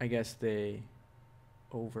I guess they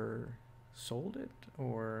oversold it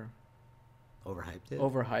or... Overhyped it?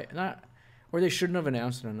 Or they shouldn't have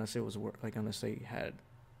announced it unless it was unless they had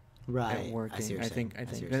right. it working. I think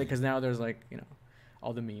because now there's like, you know,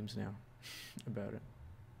 all the memes now about it.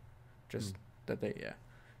 Just that they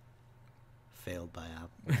failed by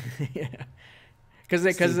Apple. Yeah.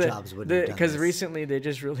 Because recently they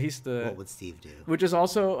just released the what would Steve do? Which is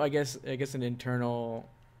also I guess an internal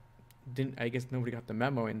I guess nobody got the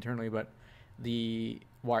memo internally, but the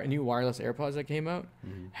new wireless AirPods that came out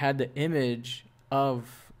had the image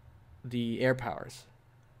of the AirPowers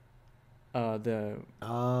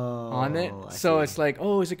on it. So it's like,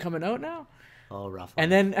 oh, is it coming out now? Oh, rough.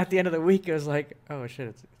 And then at the end of the week, it was like, oh shit,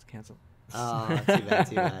 it's canceled. Oh, too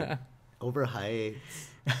bad. Overhyped.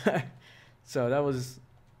 So that was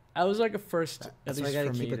like a first. That's why I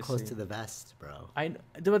gotta keep it close to the vest, bro.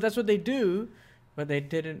 But that's what they do, but they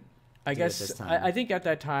didn't. I guess I think at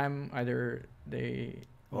that time either they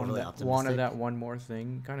wanted that one more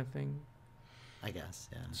thing kind of thing. I guess,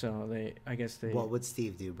 yeah. So I guess they. What would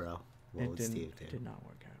Steve do, bro? What would Steve do? It did not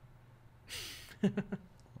work out.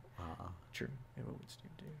 True. Yeah, what would Steve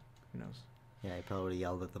do? Who knows? Yeah, he probably would have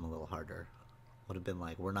yelled at them a little harder. Would have been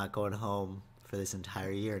like, "We're not going home for this entire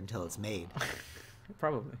year until it's made."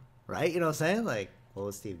 Probably. Right? You know what I'm saying? Like, what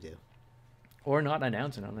would Steve do? Or not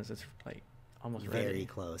announce it unless it's like almost ready. Very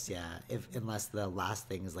close, yeah. Unless the last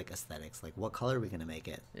thing is like aesthetics, like what color are we gonna make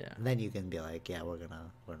it? Yeah. And then you can be like, yeah, we're gonna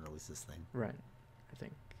release this thing. Right. I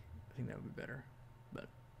think that would be better, but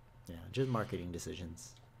yeah, just marketing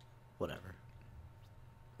decisions, whatever.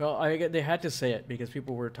 Well, they had to say it because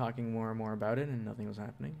people were talking more and more about it, and nothing was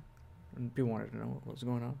happening, and people wanted to know what was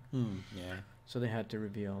going on. Yeah. So they had to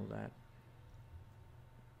reveal that.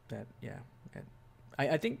 Yeah.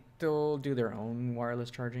 I think they'll do their own wireless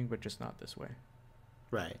charging, but just not this way.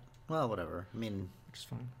 Right. Well, whatever. I mean, which is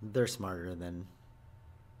fine. They're smarter than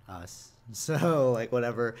us. So, like,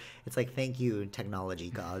 whatever. It's like, thank you, technology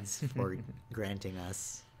gods, for granting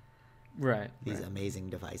us these amazing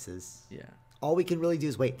devices. Yeah. All we can really do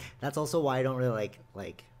is wait. That's also why I don't really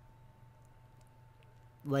like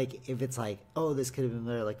if it's like, oh, this could have been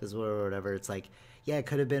better, like this or whatever. It's like, yeah, it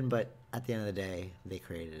could have been, but at the end of the day, they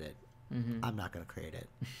created it. Mm-hmm. I'm not going to create it.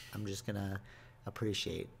 I'm just going to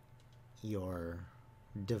appreciate your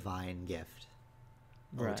divine gift,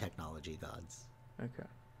 technology gods. Okay.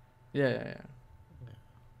 Yeah.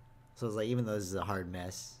 So it's like, even though this is a hard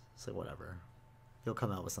mess, it's like, whatever. You'll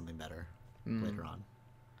come out with something better later on.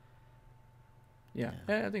 Yeah,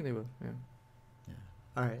 I think they will. Yeah.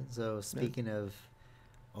 All right. So speaking of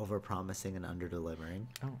over-promising and under-delivering.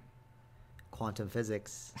 Oh. Quantum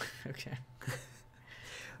physics. Okay.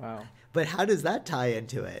 Wow. But how does that tie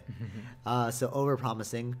into it? So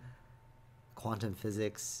over-promising, quantum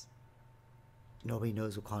physics. Nobody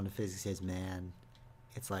knows what quantum physics is, man.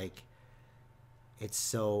 It's like, it's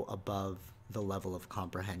so above the level of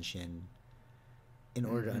comprehension. In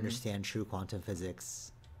order to understand true quantum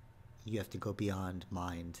physics, you have to go beyond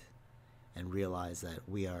mind and realize that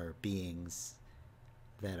we are beings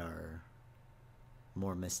that are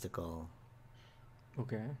more mystical.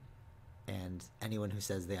 Okay. And anyone who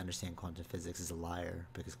says they understand quantum physics is a liar,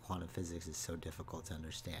 because quantum physics is so difficult to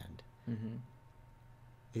understand. Mm-hmm.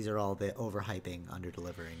 These are all the overhyping,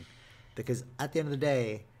 under-delivering. Because at the end of the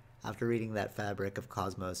day, after reading that Fabric of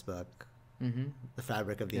Cosmos book, Mm-hmm. the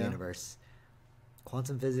fabric of the universe,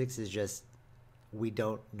 quantum physics is just, we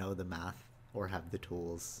don't know the math or have the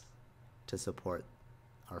tools to support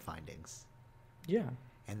our findings. Yeah.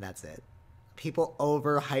 And that's it. People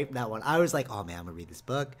overhype that one. I was like, oh man, I'm gonna read this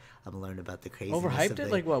book. I'm gonna learn about the craziness. Overhyped it?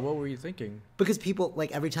 Like what? What were you thinking? Because people,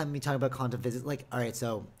 like, every time we talk about quantum physics, like, all right,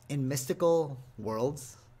 so in mystical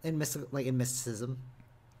worlds, in mysticism,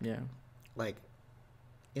 Yeah. like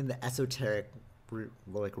in the esoteric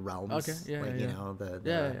like realms, Okay, yeah, like yeah. you know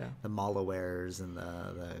the Malawares and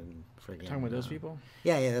the freaking Talking about those people?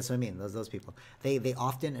 Yeah, that's what I mean. Those people. They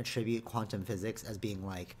often attribute quantum physics as being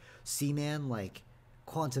like, see man, like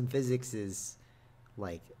quantum physics is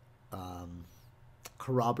like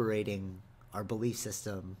corroborating our belief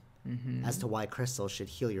system as to why crystals should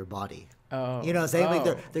heal your body. Oh. You know what I'm saying?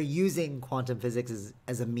 Like they're using quantum physics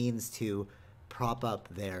as a means to prop up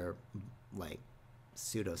their like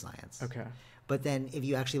pseudoscience. Okay. But then if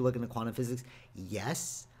you actually look into quantum physics,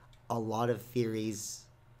 yes, a lot of theories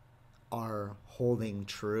are holding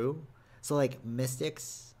true. So like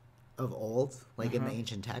mystics of old, like in the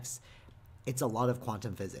ancient texts, it's a lot of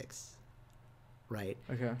quantum physics, right?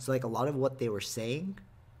 Okay. So like a lot of what they were saying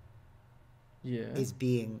is Yeah.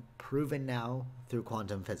 being proven now through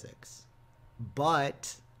quantum physics,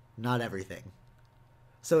 but not everything.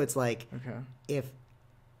 So it's like Okay.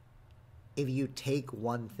 if you take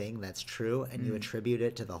one thing that's true and you attribute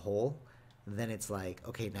it to the whole, then it's like,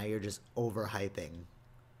 okay, now you're just overhyping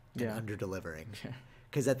and Yeah. under-delivering. Yeah.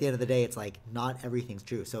 Because at the end of the day, it's like, not everything's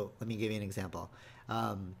true. So let me give you an example.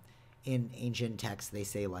 In ancient texts, they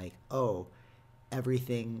say like, oh,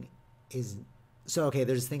 everything is... So, okay,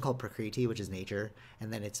 there's this thing called Prakriti, which is nature,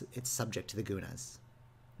 and then it's subject to the gunas.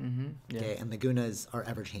 Mm-hmm. Yeah. Okay, and the gunas are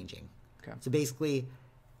ever-changing. Okay. So basically,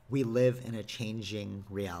 we live in a changing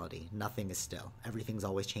reality. Nothing is still. Everything's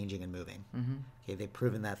always changing and moving. Mm-hmm. Okay, they've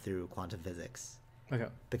proven that through quantum physics. Okay.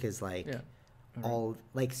 Because like Yeah. all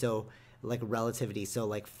like so like relativity. So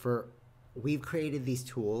like we've created these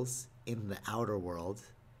tools in the outer world,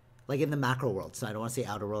 like in the macro world. So I don't want to say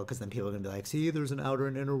outer world because then people are gonna be like, see, there's an outer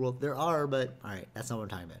and inner world. There are, but all right, that's not what I'm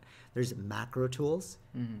talking about. There's macro tools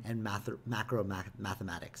and macro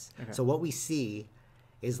mathematics. Okay. So what we see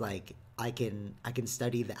is like I can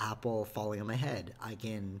study the apple falling on my head. I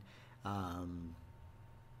can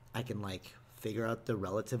like figure out the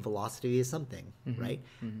relative velocity of something, right?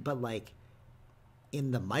 But like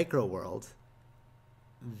in the micro world,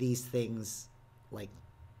 these things like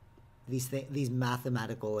these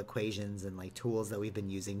mathematical equations and like tools that we've been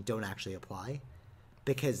using don't actually apply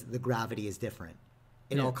because the gravity is different.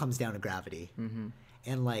 It all comes down to gravity.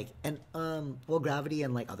 And like well, gravity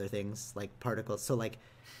and like other things like particles. So like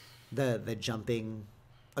the jumping.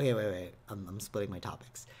 Okay, wait. I'm splitting my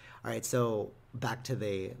topics. All right, so back to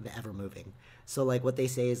the ever moving. So like what they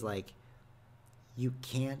say is like you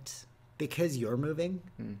can't, because you're moving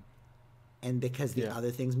and because the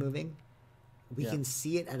other thing's moving, we can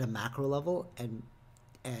see it at a macro level and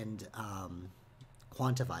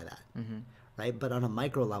quantify that, right? But on a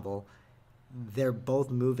micro level, they're both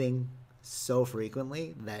moving so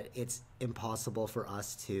frequently that it's impossible for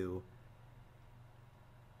us to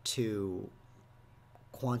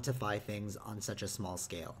quantify things on such a small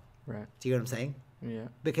scale. Right. Do you get what I'm saying? Yeah.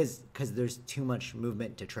 Because there's too much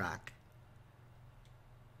movement to track.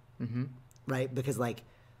 Right? Because like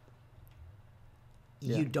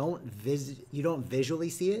you don't visually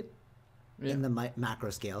see it in the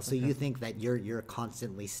macro scale, so you think that you're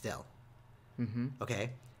constantly still.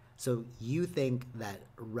 Okay? So you think that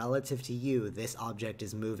relative to you, this object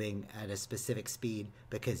is moving at a specific speed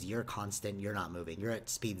because you're constant, you're not moving. You're at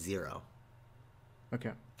speed 0.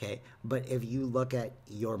 Okay. Okay? But if you look at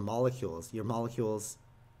your molecules,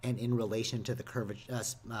 and in relation to the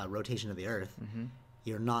rotation of the Earth,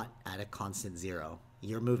 you're not at a constant 0.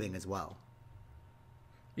 You're moving as well.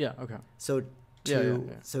 Yeah. Okay. So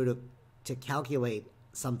to calculate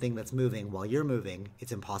something that's moving while you're moving,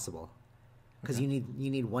 it's impossible. Because you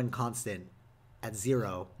need one constant at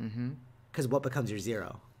 0. Because what becomes your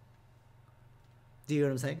 0? Do you know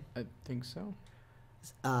what I'm saying? I think so.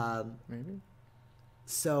 Maybe.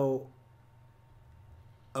 So,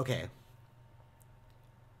 okay.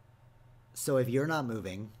 So if you're not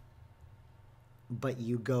moving, but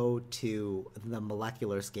you go to the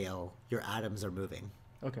molecular scale, your atoms are moving.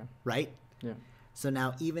 Okay. Right? Yeah. So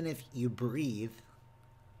now even if you breathe,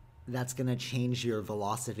 that's going to change your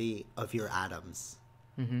velocity of your atoms.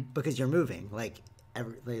 because you're moving. Like,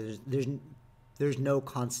 there's no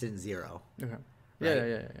constant zero. Okay. Right?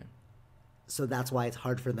 Yeah. So that's why it's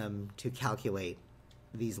hard for them to calculate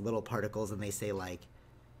these little particles, and they say like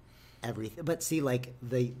everything. But see, like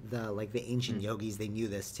the ancient yogis, they knew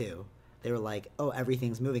this too. They were like, oh,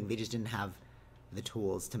 everything's moving. They just didn't have the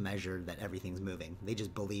tools to measure that everything's moving. They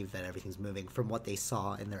just believed that everything's moving from what they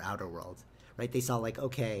saw in their outer world, right? They saw like,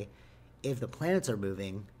 okay, if the planets are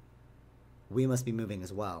moving, we must be moving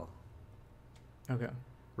as well. Okay.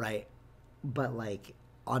 Right? But like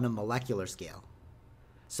on a molecular scale.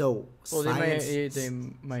 So well, science, they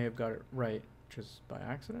might have got it right just by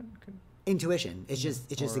accident. Intuition. It's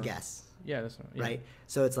just a guess. Yeah, that's yeah. Right.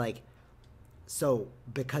 So it's like,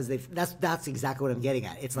 because that's exactly what I'm getting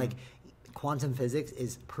at. It's like quantum physics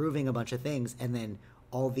is proving a bunch of things, and then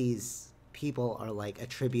all these people are like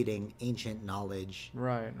attributing ancient knowledge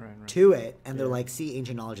right. to it, and they're like, see,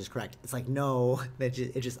 ancient knowledge is correct. It's like, no,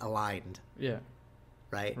 it just aligned. Yeah.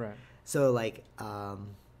 Right. So like,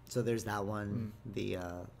 so there's that one, the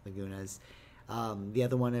lagunas. The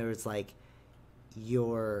other one is like,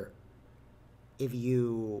 if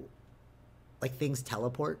you like, things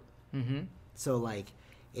teleport. So like,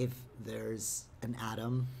 if there's an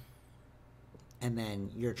atom, and then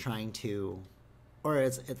you're trying to, or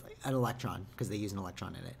it's like an electron, because they use an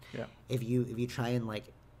electron in it. Yeah. If you try and like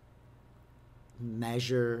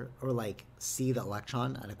measure or like see the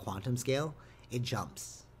electron at a quantum scale, it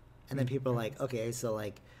jumps. And then people are like, okay, so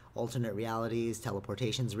like alternate realities,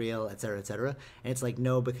 teleportation's real, et cetera, et cetera. And it's like,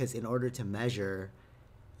 no, because in order to measure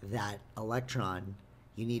that electron,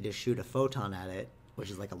 you need to shoot a photon at it, which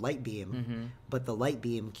is like a light beam, but the light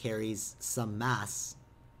beam carries some mass.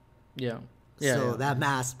 So that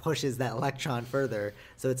mass pushes that electron further.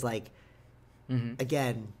 So it's like,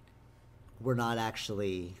 again, we're not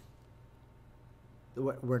actually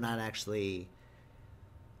looking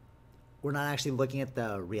at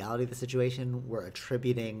the reality of the situation. We're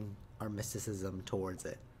attributing our mysticism towards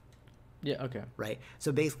it. Yeah, okay. Right?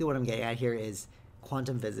 So basically what I'm getting at here is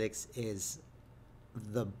quantum physics is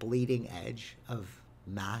the bleeding edge of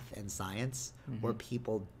math and science, where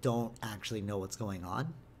people don't actually know what's going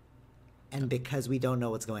on. And because we don't know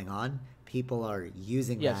what's going on, people are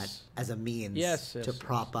using that as a means to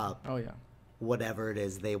prop up whatever it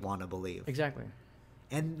is they want to believe. Exactly.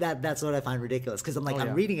 And that's what I find ridiculous, because I'm like,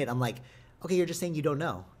 I'm reading it, I'm like, okay, you're just saying you don't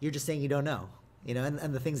know. You're just saying you don't know. You know,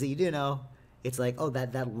 and the things that you do know, it's like, oh,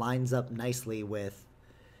 that lines up nicely with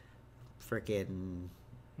frickin'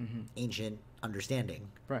 ancient understanding.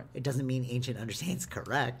 Right. It doesn't mean ancient understanding is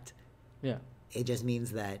correct. Yeah. It just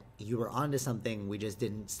means that you were onto something, we just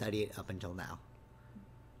didn't study it up until now.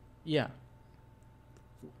 Yeah.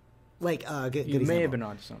 Like, good you may example. have been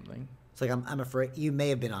onto something. It's like, I'm afraid you may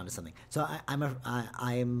have been onto something. So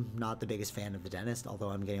I'm not the biggest fan of the dentist, although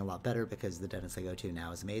I'm getting a lot better because the dentist I go to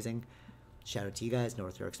now is amazing. Shout out to you guys,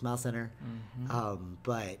 North York Smile Center.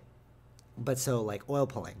 But so like oil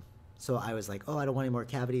pulling. So I was like, oh, I don't want any more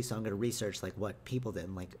cavities, so I'm going to research like what people did.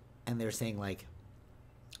 And they're saying like,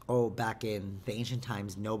 oh, back in the ancient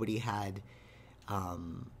times, nobody had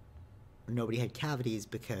cavities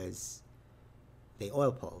because they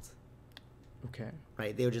oil pulled. Okay.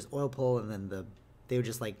 Right? They would just oil pull, and then they would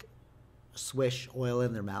just like swish oil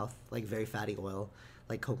in their mouth, like very fatty oil,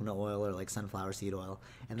 like coconut oil or like sunflower seed oil,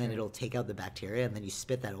 and then it'll take out the bacteria, and then you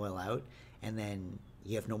spit that oil out, and then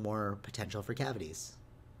you have no more potential for cavities.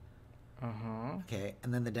 Okay.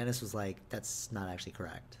 And then the dentist was like, that's not actually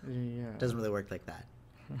correct. Yeah. It doesn't really work like that.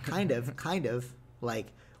 kind of like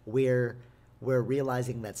we're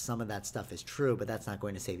realizing that some of that stuff is true, but that's not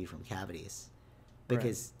going to save you from cavities,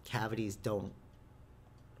 because cavities don't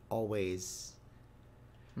always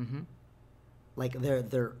like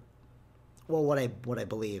they're well, what I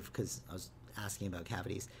believe, because I was asking about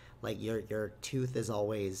cavities, like your tooth is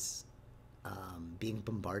always being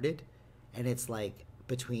bombarded, and it's like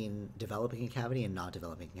between developing a cavity and not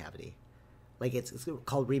developing a cavity. Like it's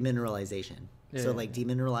called remineralization. So like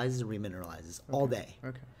demineralizes and remineralizes all day.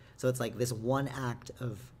 Okay. So it's like this one act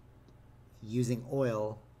of using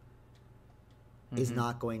oil is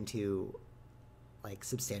not going to like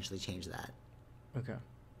substantially change that. Okay.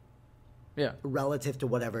 Yeah. Relative to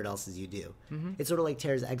whatever else you do. It's sort of like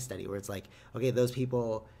Tara's egg study, where it's like, okay, those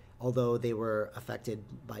people, although they were affected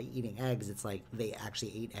by eating eggs, it's like they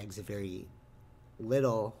actually ate eggs very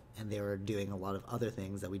little, and they were doing a lot of other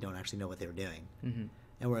things that we don't actually know what they were doing. And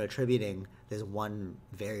we're attributing this one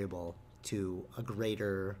variable to a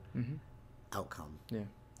greater outcome. Yeah.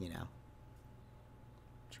 You know?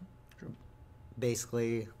 True.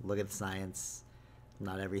 Basically, look at the science.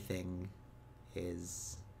 Not everything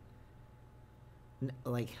is...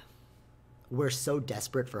 Like, we're so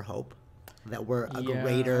desperate for hope that we're a Yeah, I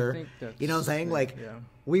greater, think you know what I'm saying? Like, yeah.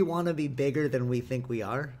 we want to be bigger than we think we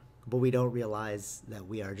are, but we don't realize that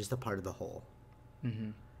we are just a part of the whole,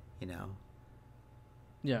 Mm-hmm. you know?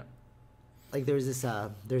 Yeah. Like, there's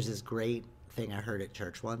this great thing I heard at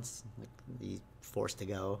church once, like, you forced to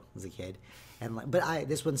go as a kid. And like, but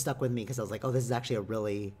this one stuck with me because I was like, oh, this is actually a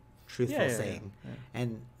really truthful saying. Yeah.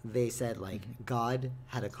 And they said, like, God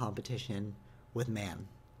had a competition with man.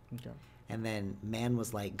 Okay. And then man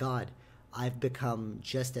was like, God, I've become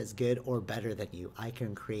just as good or better than you. I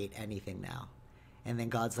can create anything now. And then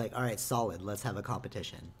God's like, all right, solid. Let's have a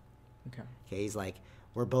competition. Okay. Okay. He's like,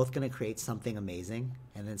 we're both going to create something amazing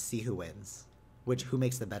and then see who wins, who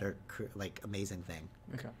makes the better, like, amazing thing.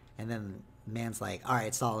 Okay. And then man's like, all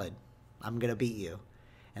right, solid. I'm going to beat you.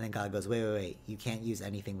 And then God goes, wait. You can't use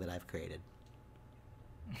anything that I've created.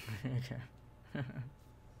 Okay.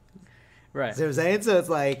 Right. So I'm saying? So it's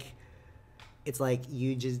like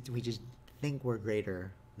we just think we're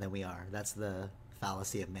greater than we are. That's the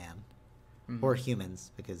fallacy of man. Mm-hmm. Or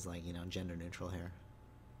humans, because, like, you know, gender neutral here.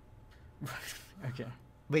 Okay.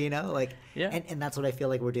 But, you know, like, Yeah. And that's what I feel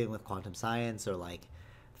like we're doing with quantum science, or like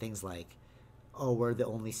things like, oh, we're the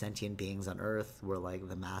only sentient beings on Earth. We're like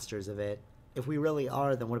the masters of it. If we really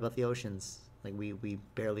are, then what about the oceans? Like, we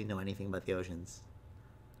barely know anything about the oceans.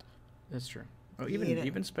 That's true. Oh,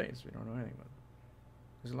 even space, we don't know anything about.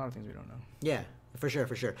 There's a lot of things we don't know. Yeah, for sure.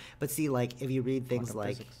 But see, like, if you read things Quantum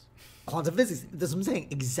like physics. quantum physics, that's what I'm saying,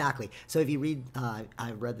 exactly. So if you read,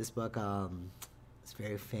 I read this book, it's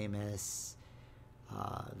very famous,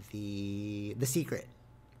 The Secret.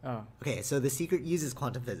 Oh. Okay, so The Secret uses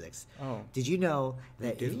quantum physics. Oh. Did you know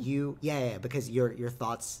that They do? if you, yeah, because your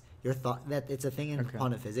thoughts, that it's a thing in Okay.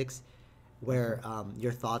 quantum physics where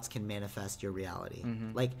your thoughts can manifest your reality.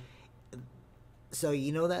 Mhm. Like, so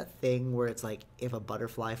you know that thing where it's like, if a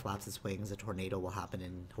butterfly flaps its wings, a tornado will happen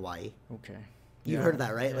in Hawaii? Okay. You Yeah. heard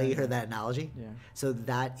that, right? Yeah, Like, you yeah. heard that analogy? Yeah. So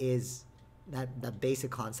that is, that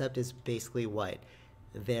basic concept is basically what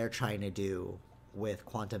they're trying to do with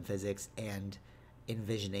quantum physics and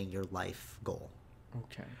envisioning your life goal.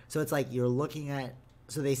 Okay. So it's like you're looking at,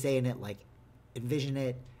 so they say in it, like, envision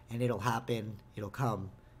it and it'll happen, it'll come.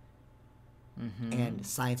 Mm-hmm. And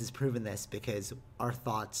science has proven this because our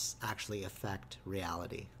thoughts actually affect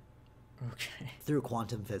reality Okay. through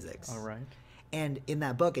quantum physics. All right. And in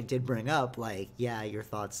that book, it did bring up, like, yeah, your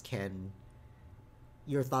thoughts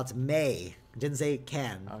may, it didn't say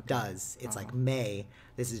can, Okay. does. It's like may.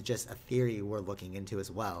 This is just a theory we're looking into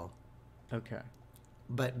as well. Okay.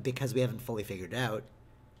 But because we haven't fully figured it out,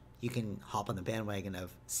 you can hop on the bandwagon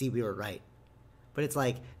of, see, we were right. But it's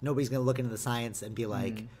like, nobody's going to look into the science and be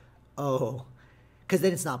like, oh, because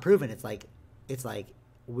then it's not proven. It's like,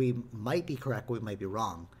 we might be correct, we might be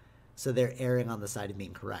wrong. So they're erring on the side of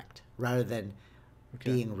being correct rather than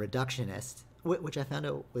being reductionist, which I found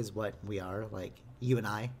out was what we are, like, you and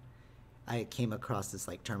I came across this,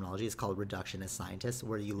 like, terminology. It's called reductionist scientists,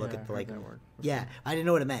 where you look at the, like, that word. yeah, I didn't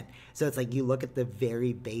know what it meant. So it's like you look at the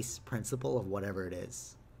very base principle of whatever it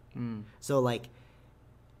is. So, like,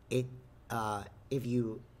 it, if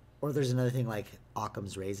you, or there's another thing like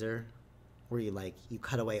Occam's razor, where you, like, you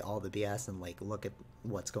cut away all the BS and, like, look at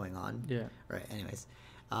what's going on. Yeah. Right. Anyways,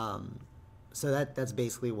 so that's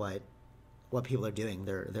basically what people are doing.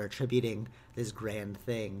 They're attributing this grand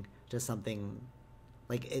thing to something,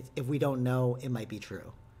 like, if we don't know, it might be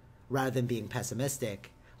true, rather than being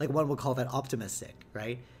pessimistic. Like, one would call that optimistic,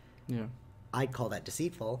 right? Yeah. I'd call that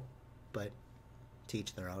deceitful, but to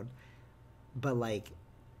each their own. But, like,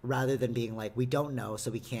 rather than being like, we don't know, so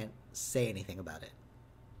we can't say anything about it.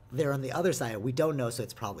 They're on the other side, we don't know, so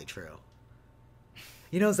it's probably true.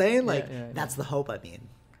 You know what I'm saying? Like, that's the hope, I mean.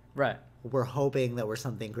 Right. We're hoping that we're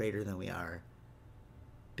something greater than we are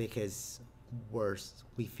because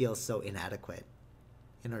we feel so inadequate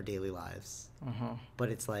in our daily lives. Uh-huh. But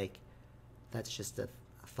it's like, that's just a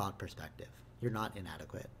thought perspective. You're not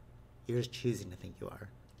inadequate. You're just choosing to think you are.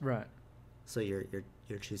 Right. So you're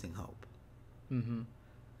choosing hope. Mm-hmm.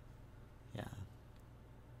 Yeah.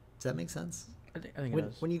 Does that make sense? I think it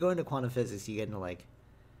does. When you go into quantum physics, you get into, like,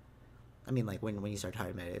 I mean, like, when you start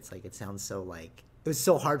talking about it, it's like, it sounds so, like, it was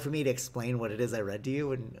so hard for me to explain what it is I read to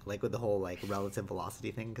you, and, like, with the whole, like, relative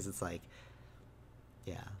velocity thing, because it's like,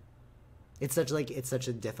 yeah, it's such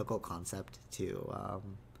a difficult concept to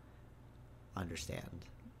understand,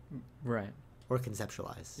 Right. or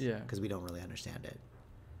conceptualize. Yeah. Because we don't really understand it.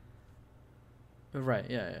 Right.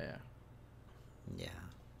 Yeah. Yeah.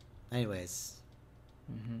 Anyways,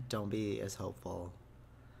 Mm-hmm. don't be as hopeful.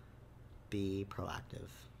 Be proactive.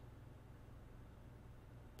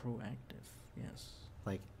 Proactive. Yes.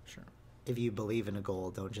 Like, Sure. if you believe in a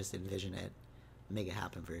goal, don't just envision it, make it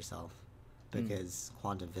happen for yourself, because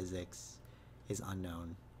quantum physics is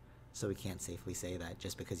unknown, so we can't safely say that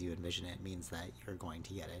just because you envision it means that you're going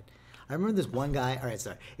to get it. I remember this one guy. All right,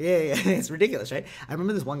 sorry. Yeah, it's ridiculous, right? I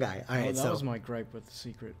remember this one guy. All right, that was my gripe with The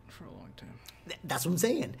Secret for a long time. That's what I'm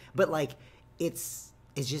saying. But like, it's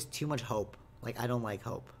just too much hope. Like, I don't like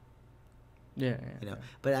hope. Yeah. You know.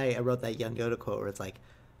 But I wrote that young Goethe quote where it's like,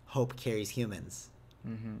 hope carries humans,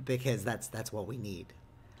 because that's what we need,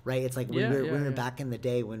 right? It's like when we were back in the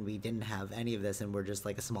day when we didn't have any of this and we're just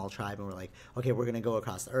like a small tribe and we're like, okay, we're gonna go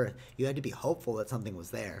across the earth. You had to be hopeful that something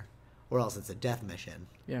was there, or else it's a death mission.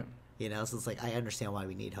 Yeah. You know, so it's like I understand why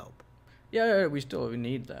we need hope. Yeah, we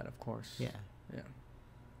need that, of course. Yeah. Yeah.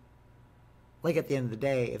 Like at the end of the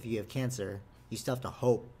day, if you have cancer, you still have to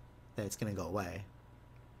hope that it's gonna go away.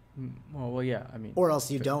 Well, yeah. I mean, or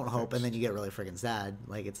else you don't hope, and then you get really freaking sad.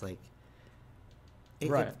 Like it's like,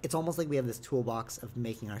 it's almost like we have this toolbox of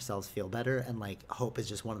making ourselves feel better, and like hope is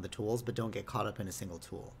just one of the tools. But don't get caught up in a single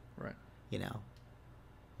tool. Right. You know,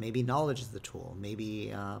 maybe knowledge is the tool.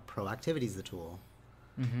 Maybe proactivity is the tool.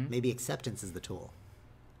 Maybe acceptance is the tool.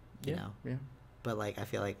 You know. Yeah. But like, I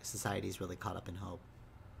feel like society's really caught up in hope.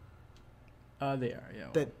 They are. Yeah.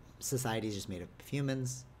 But society is just made up of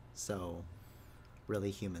humans, so.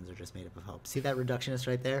 Really, humans are just made up of hope. See that reductionist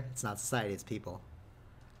right there? It's not society, it's people.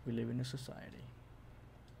 We live in a society.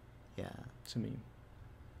 Yeah. It's a meme.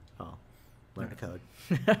 Oh. Learn to code.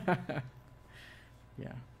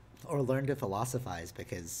 Yeah. Or learn to philosophize,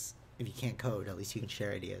 because if you can't code, at least you can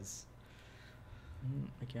share ideas.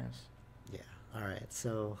 I guess. Yeah. All right.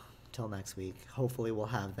 So, till next week. Hopefully we'll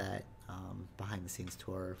have that behind-the-scenes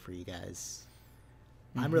tour for you guys.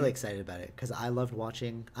 I'm really excited about it, because I love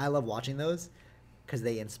watching those. Because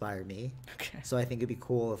they inspire me. Okay. So I think it'd be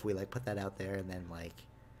cool if we like put that out there, and then like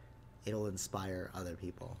it'll inspire other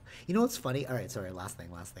people. You know what's funny? All right, sorry, last thing.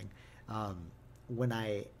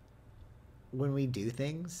 When we do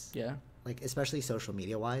things, like especially social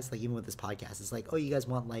media wise, like even with this podcast, it's like, oh, you guys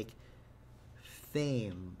want like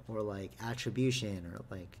fame or like attribution or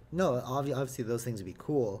like, no, obviously those things would be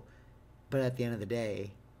cool, but at the end of the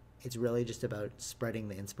day, it's really just about spreading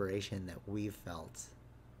the inspiration that we've felt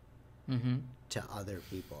to other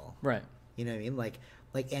people. Right. You know what I mean? Like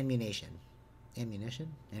ammunition.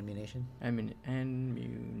 Ammunition?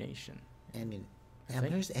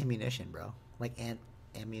 There's ammunition, bro. Like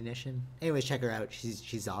ammunition. Anyways, check her out.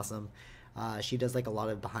 She's awesome. She does like a lot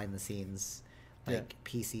of behind the scenes, like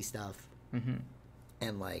PC stuff.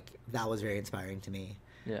 And like that was very inspiring to me.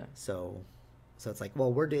 Yeah. So it's like,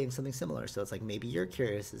 well, we're doing something similar. So it's like maybe you're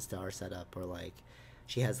curious as to our setup, or like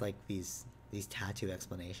she has like these tattoo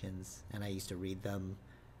explanations, and I used to read them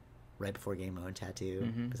right before getting my own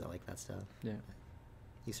tattoo because I like that stuff. Yeah.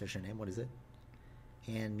 You search her name. What is it?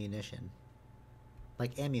 Ammunition.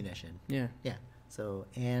 Like ammunition. Yeah. Yeah. So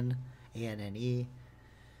ANNE munition.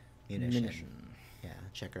 Yeah.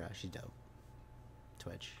 Check her out. She's dope.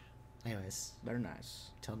 Twitch. Anyways. Very nice.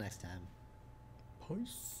 Till next time.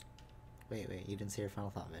 Peace. Wait. You didn't say your final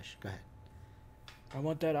thought, Vish. Go ahead. I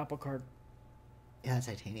want that Apple Card. Yeah,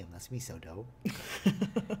 titanium. That's gonna be so dope. You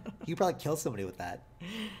could probably kill somebody with that.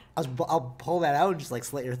 I'll pull that out and just like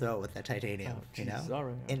slit your throat with that titanium. Oh, you know, all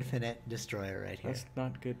right. Infinite destroyer right here. That's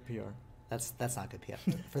not good PR. That's not good PR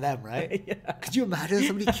for them, right? Yeah. Could you imagine if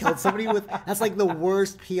somebody killed somebody with? That's like the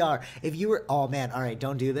worst PR. If you were, oh man, all right,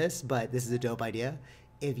 don't do this, but this is a dope idea.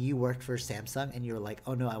 If you worked for Samsung and you were like,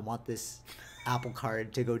 oh no, I want this Apple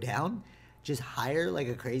Card to go down, just hire like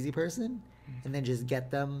a crazy person. And then just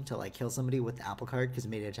get them to like kill somebody with the Apple Card because it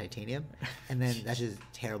made it of titanium, and then that's just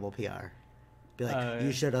terrible PR. Be like,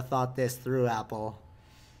 you should have thought this through, Apple.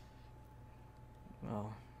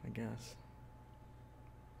 Well, I guess.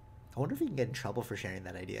 I wonder if you can get in trouble for sharing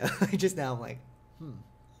that idea. Just now, I'm like, I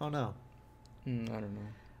don't know. I don't know.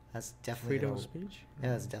 That's definitely freedom of speech. Yeah,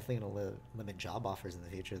 that's definitely gonna limit job offers in the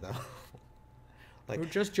future, though. Like, we're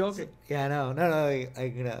just joking. Yeah, no.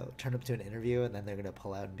 I'm gonna turn up to an interview, and then they're gonna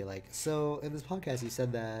pull out and be like, "So in this podcast, you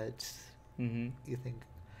said that you think,"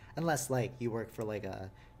 unless like you work for like a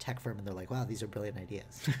tech firm, and they're like, "Wow, these are brilliant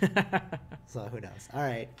ideas." So who knows? All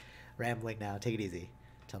right, rambling now. Take it easy.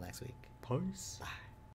 Till next week. Peace. Bye.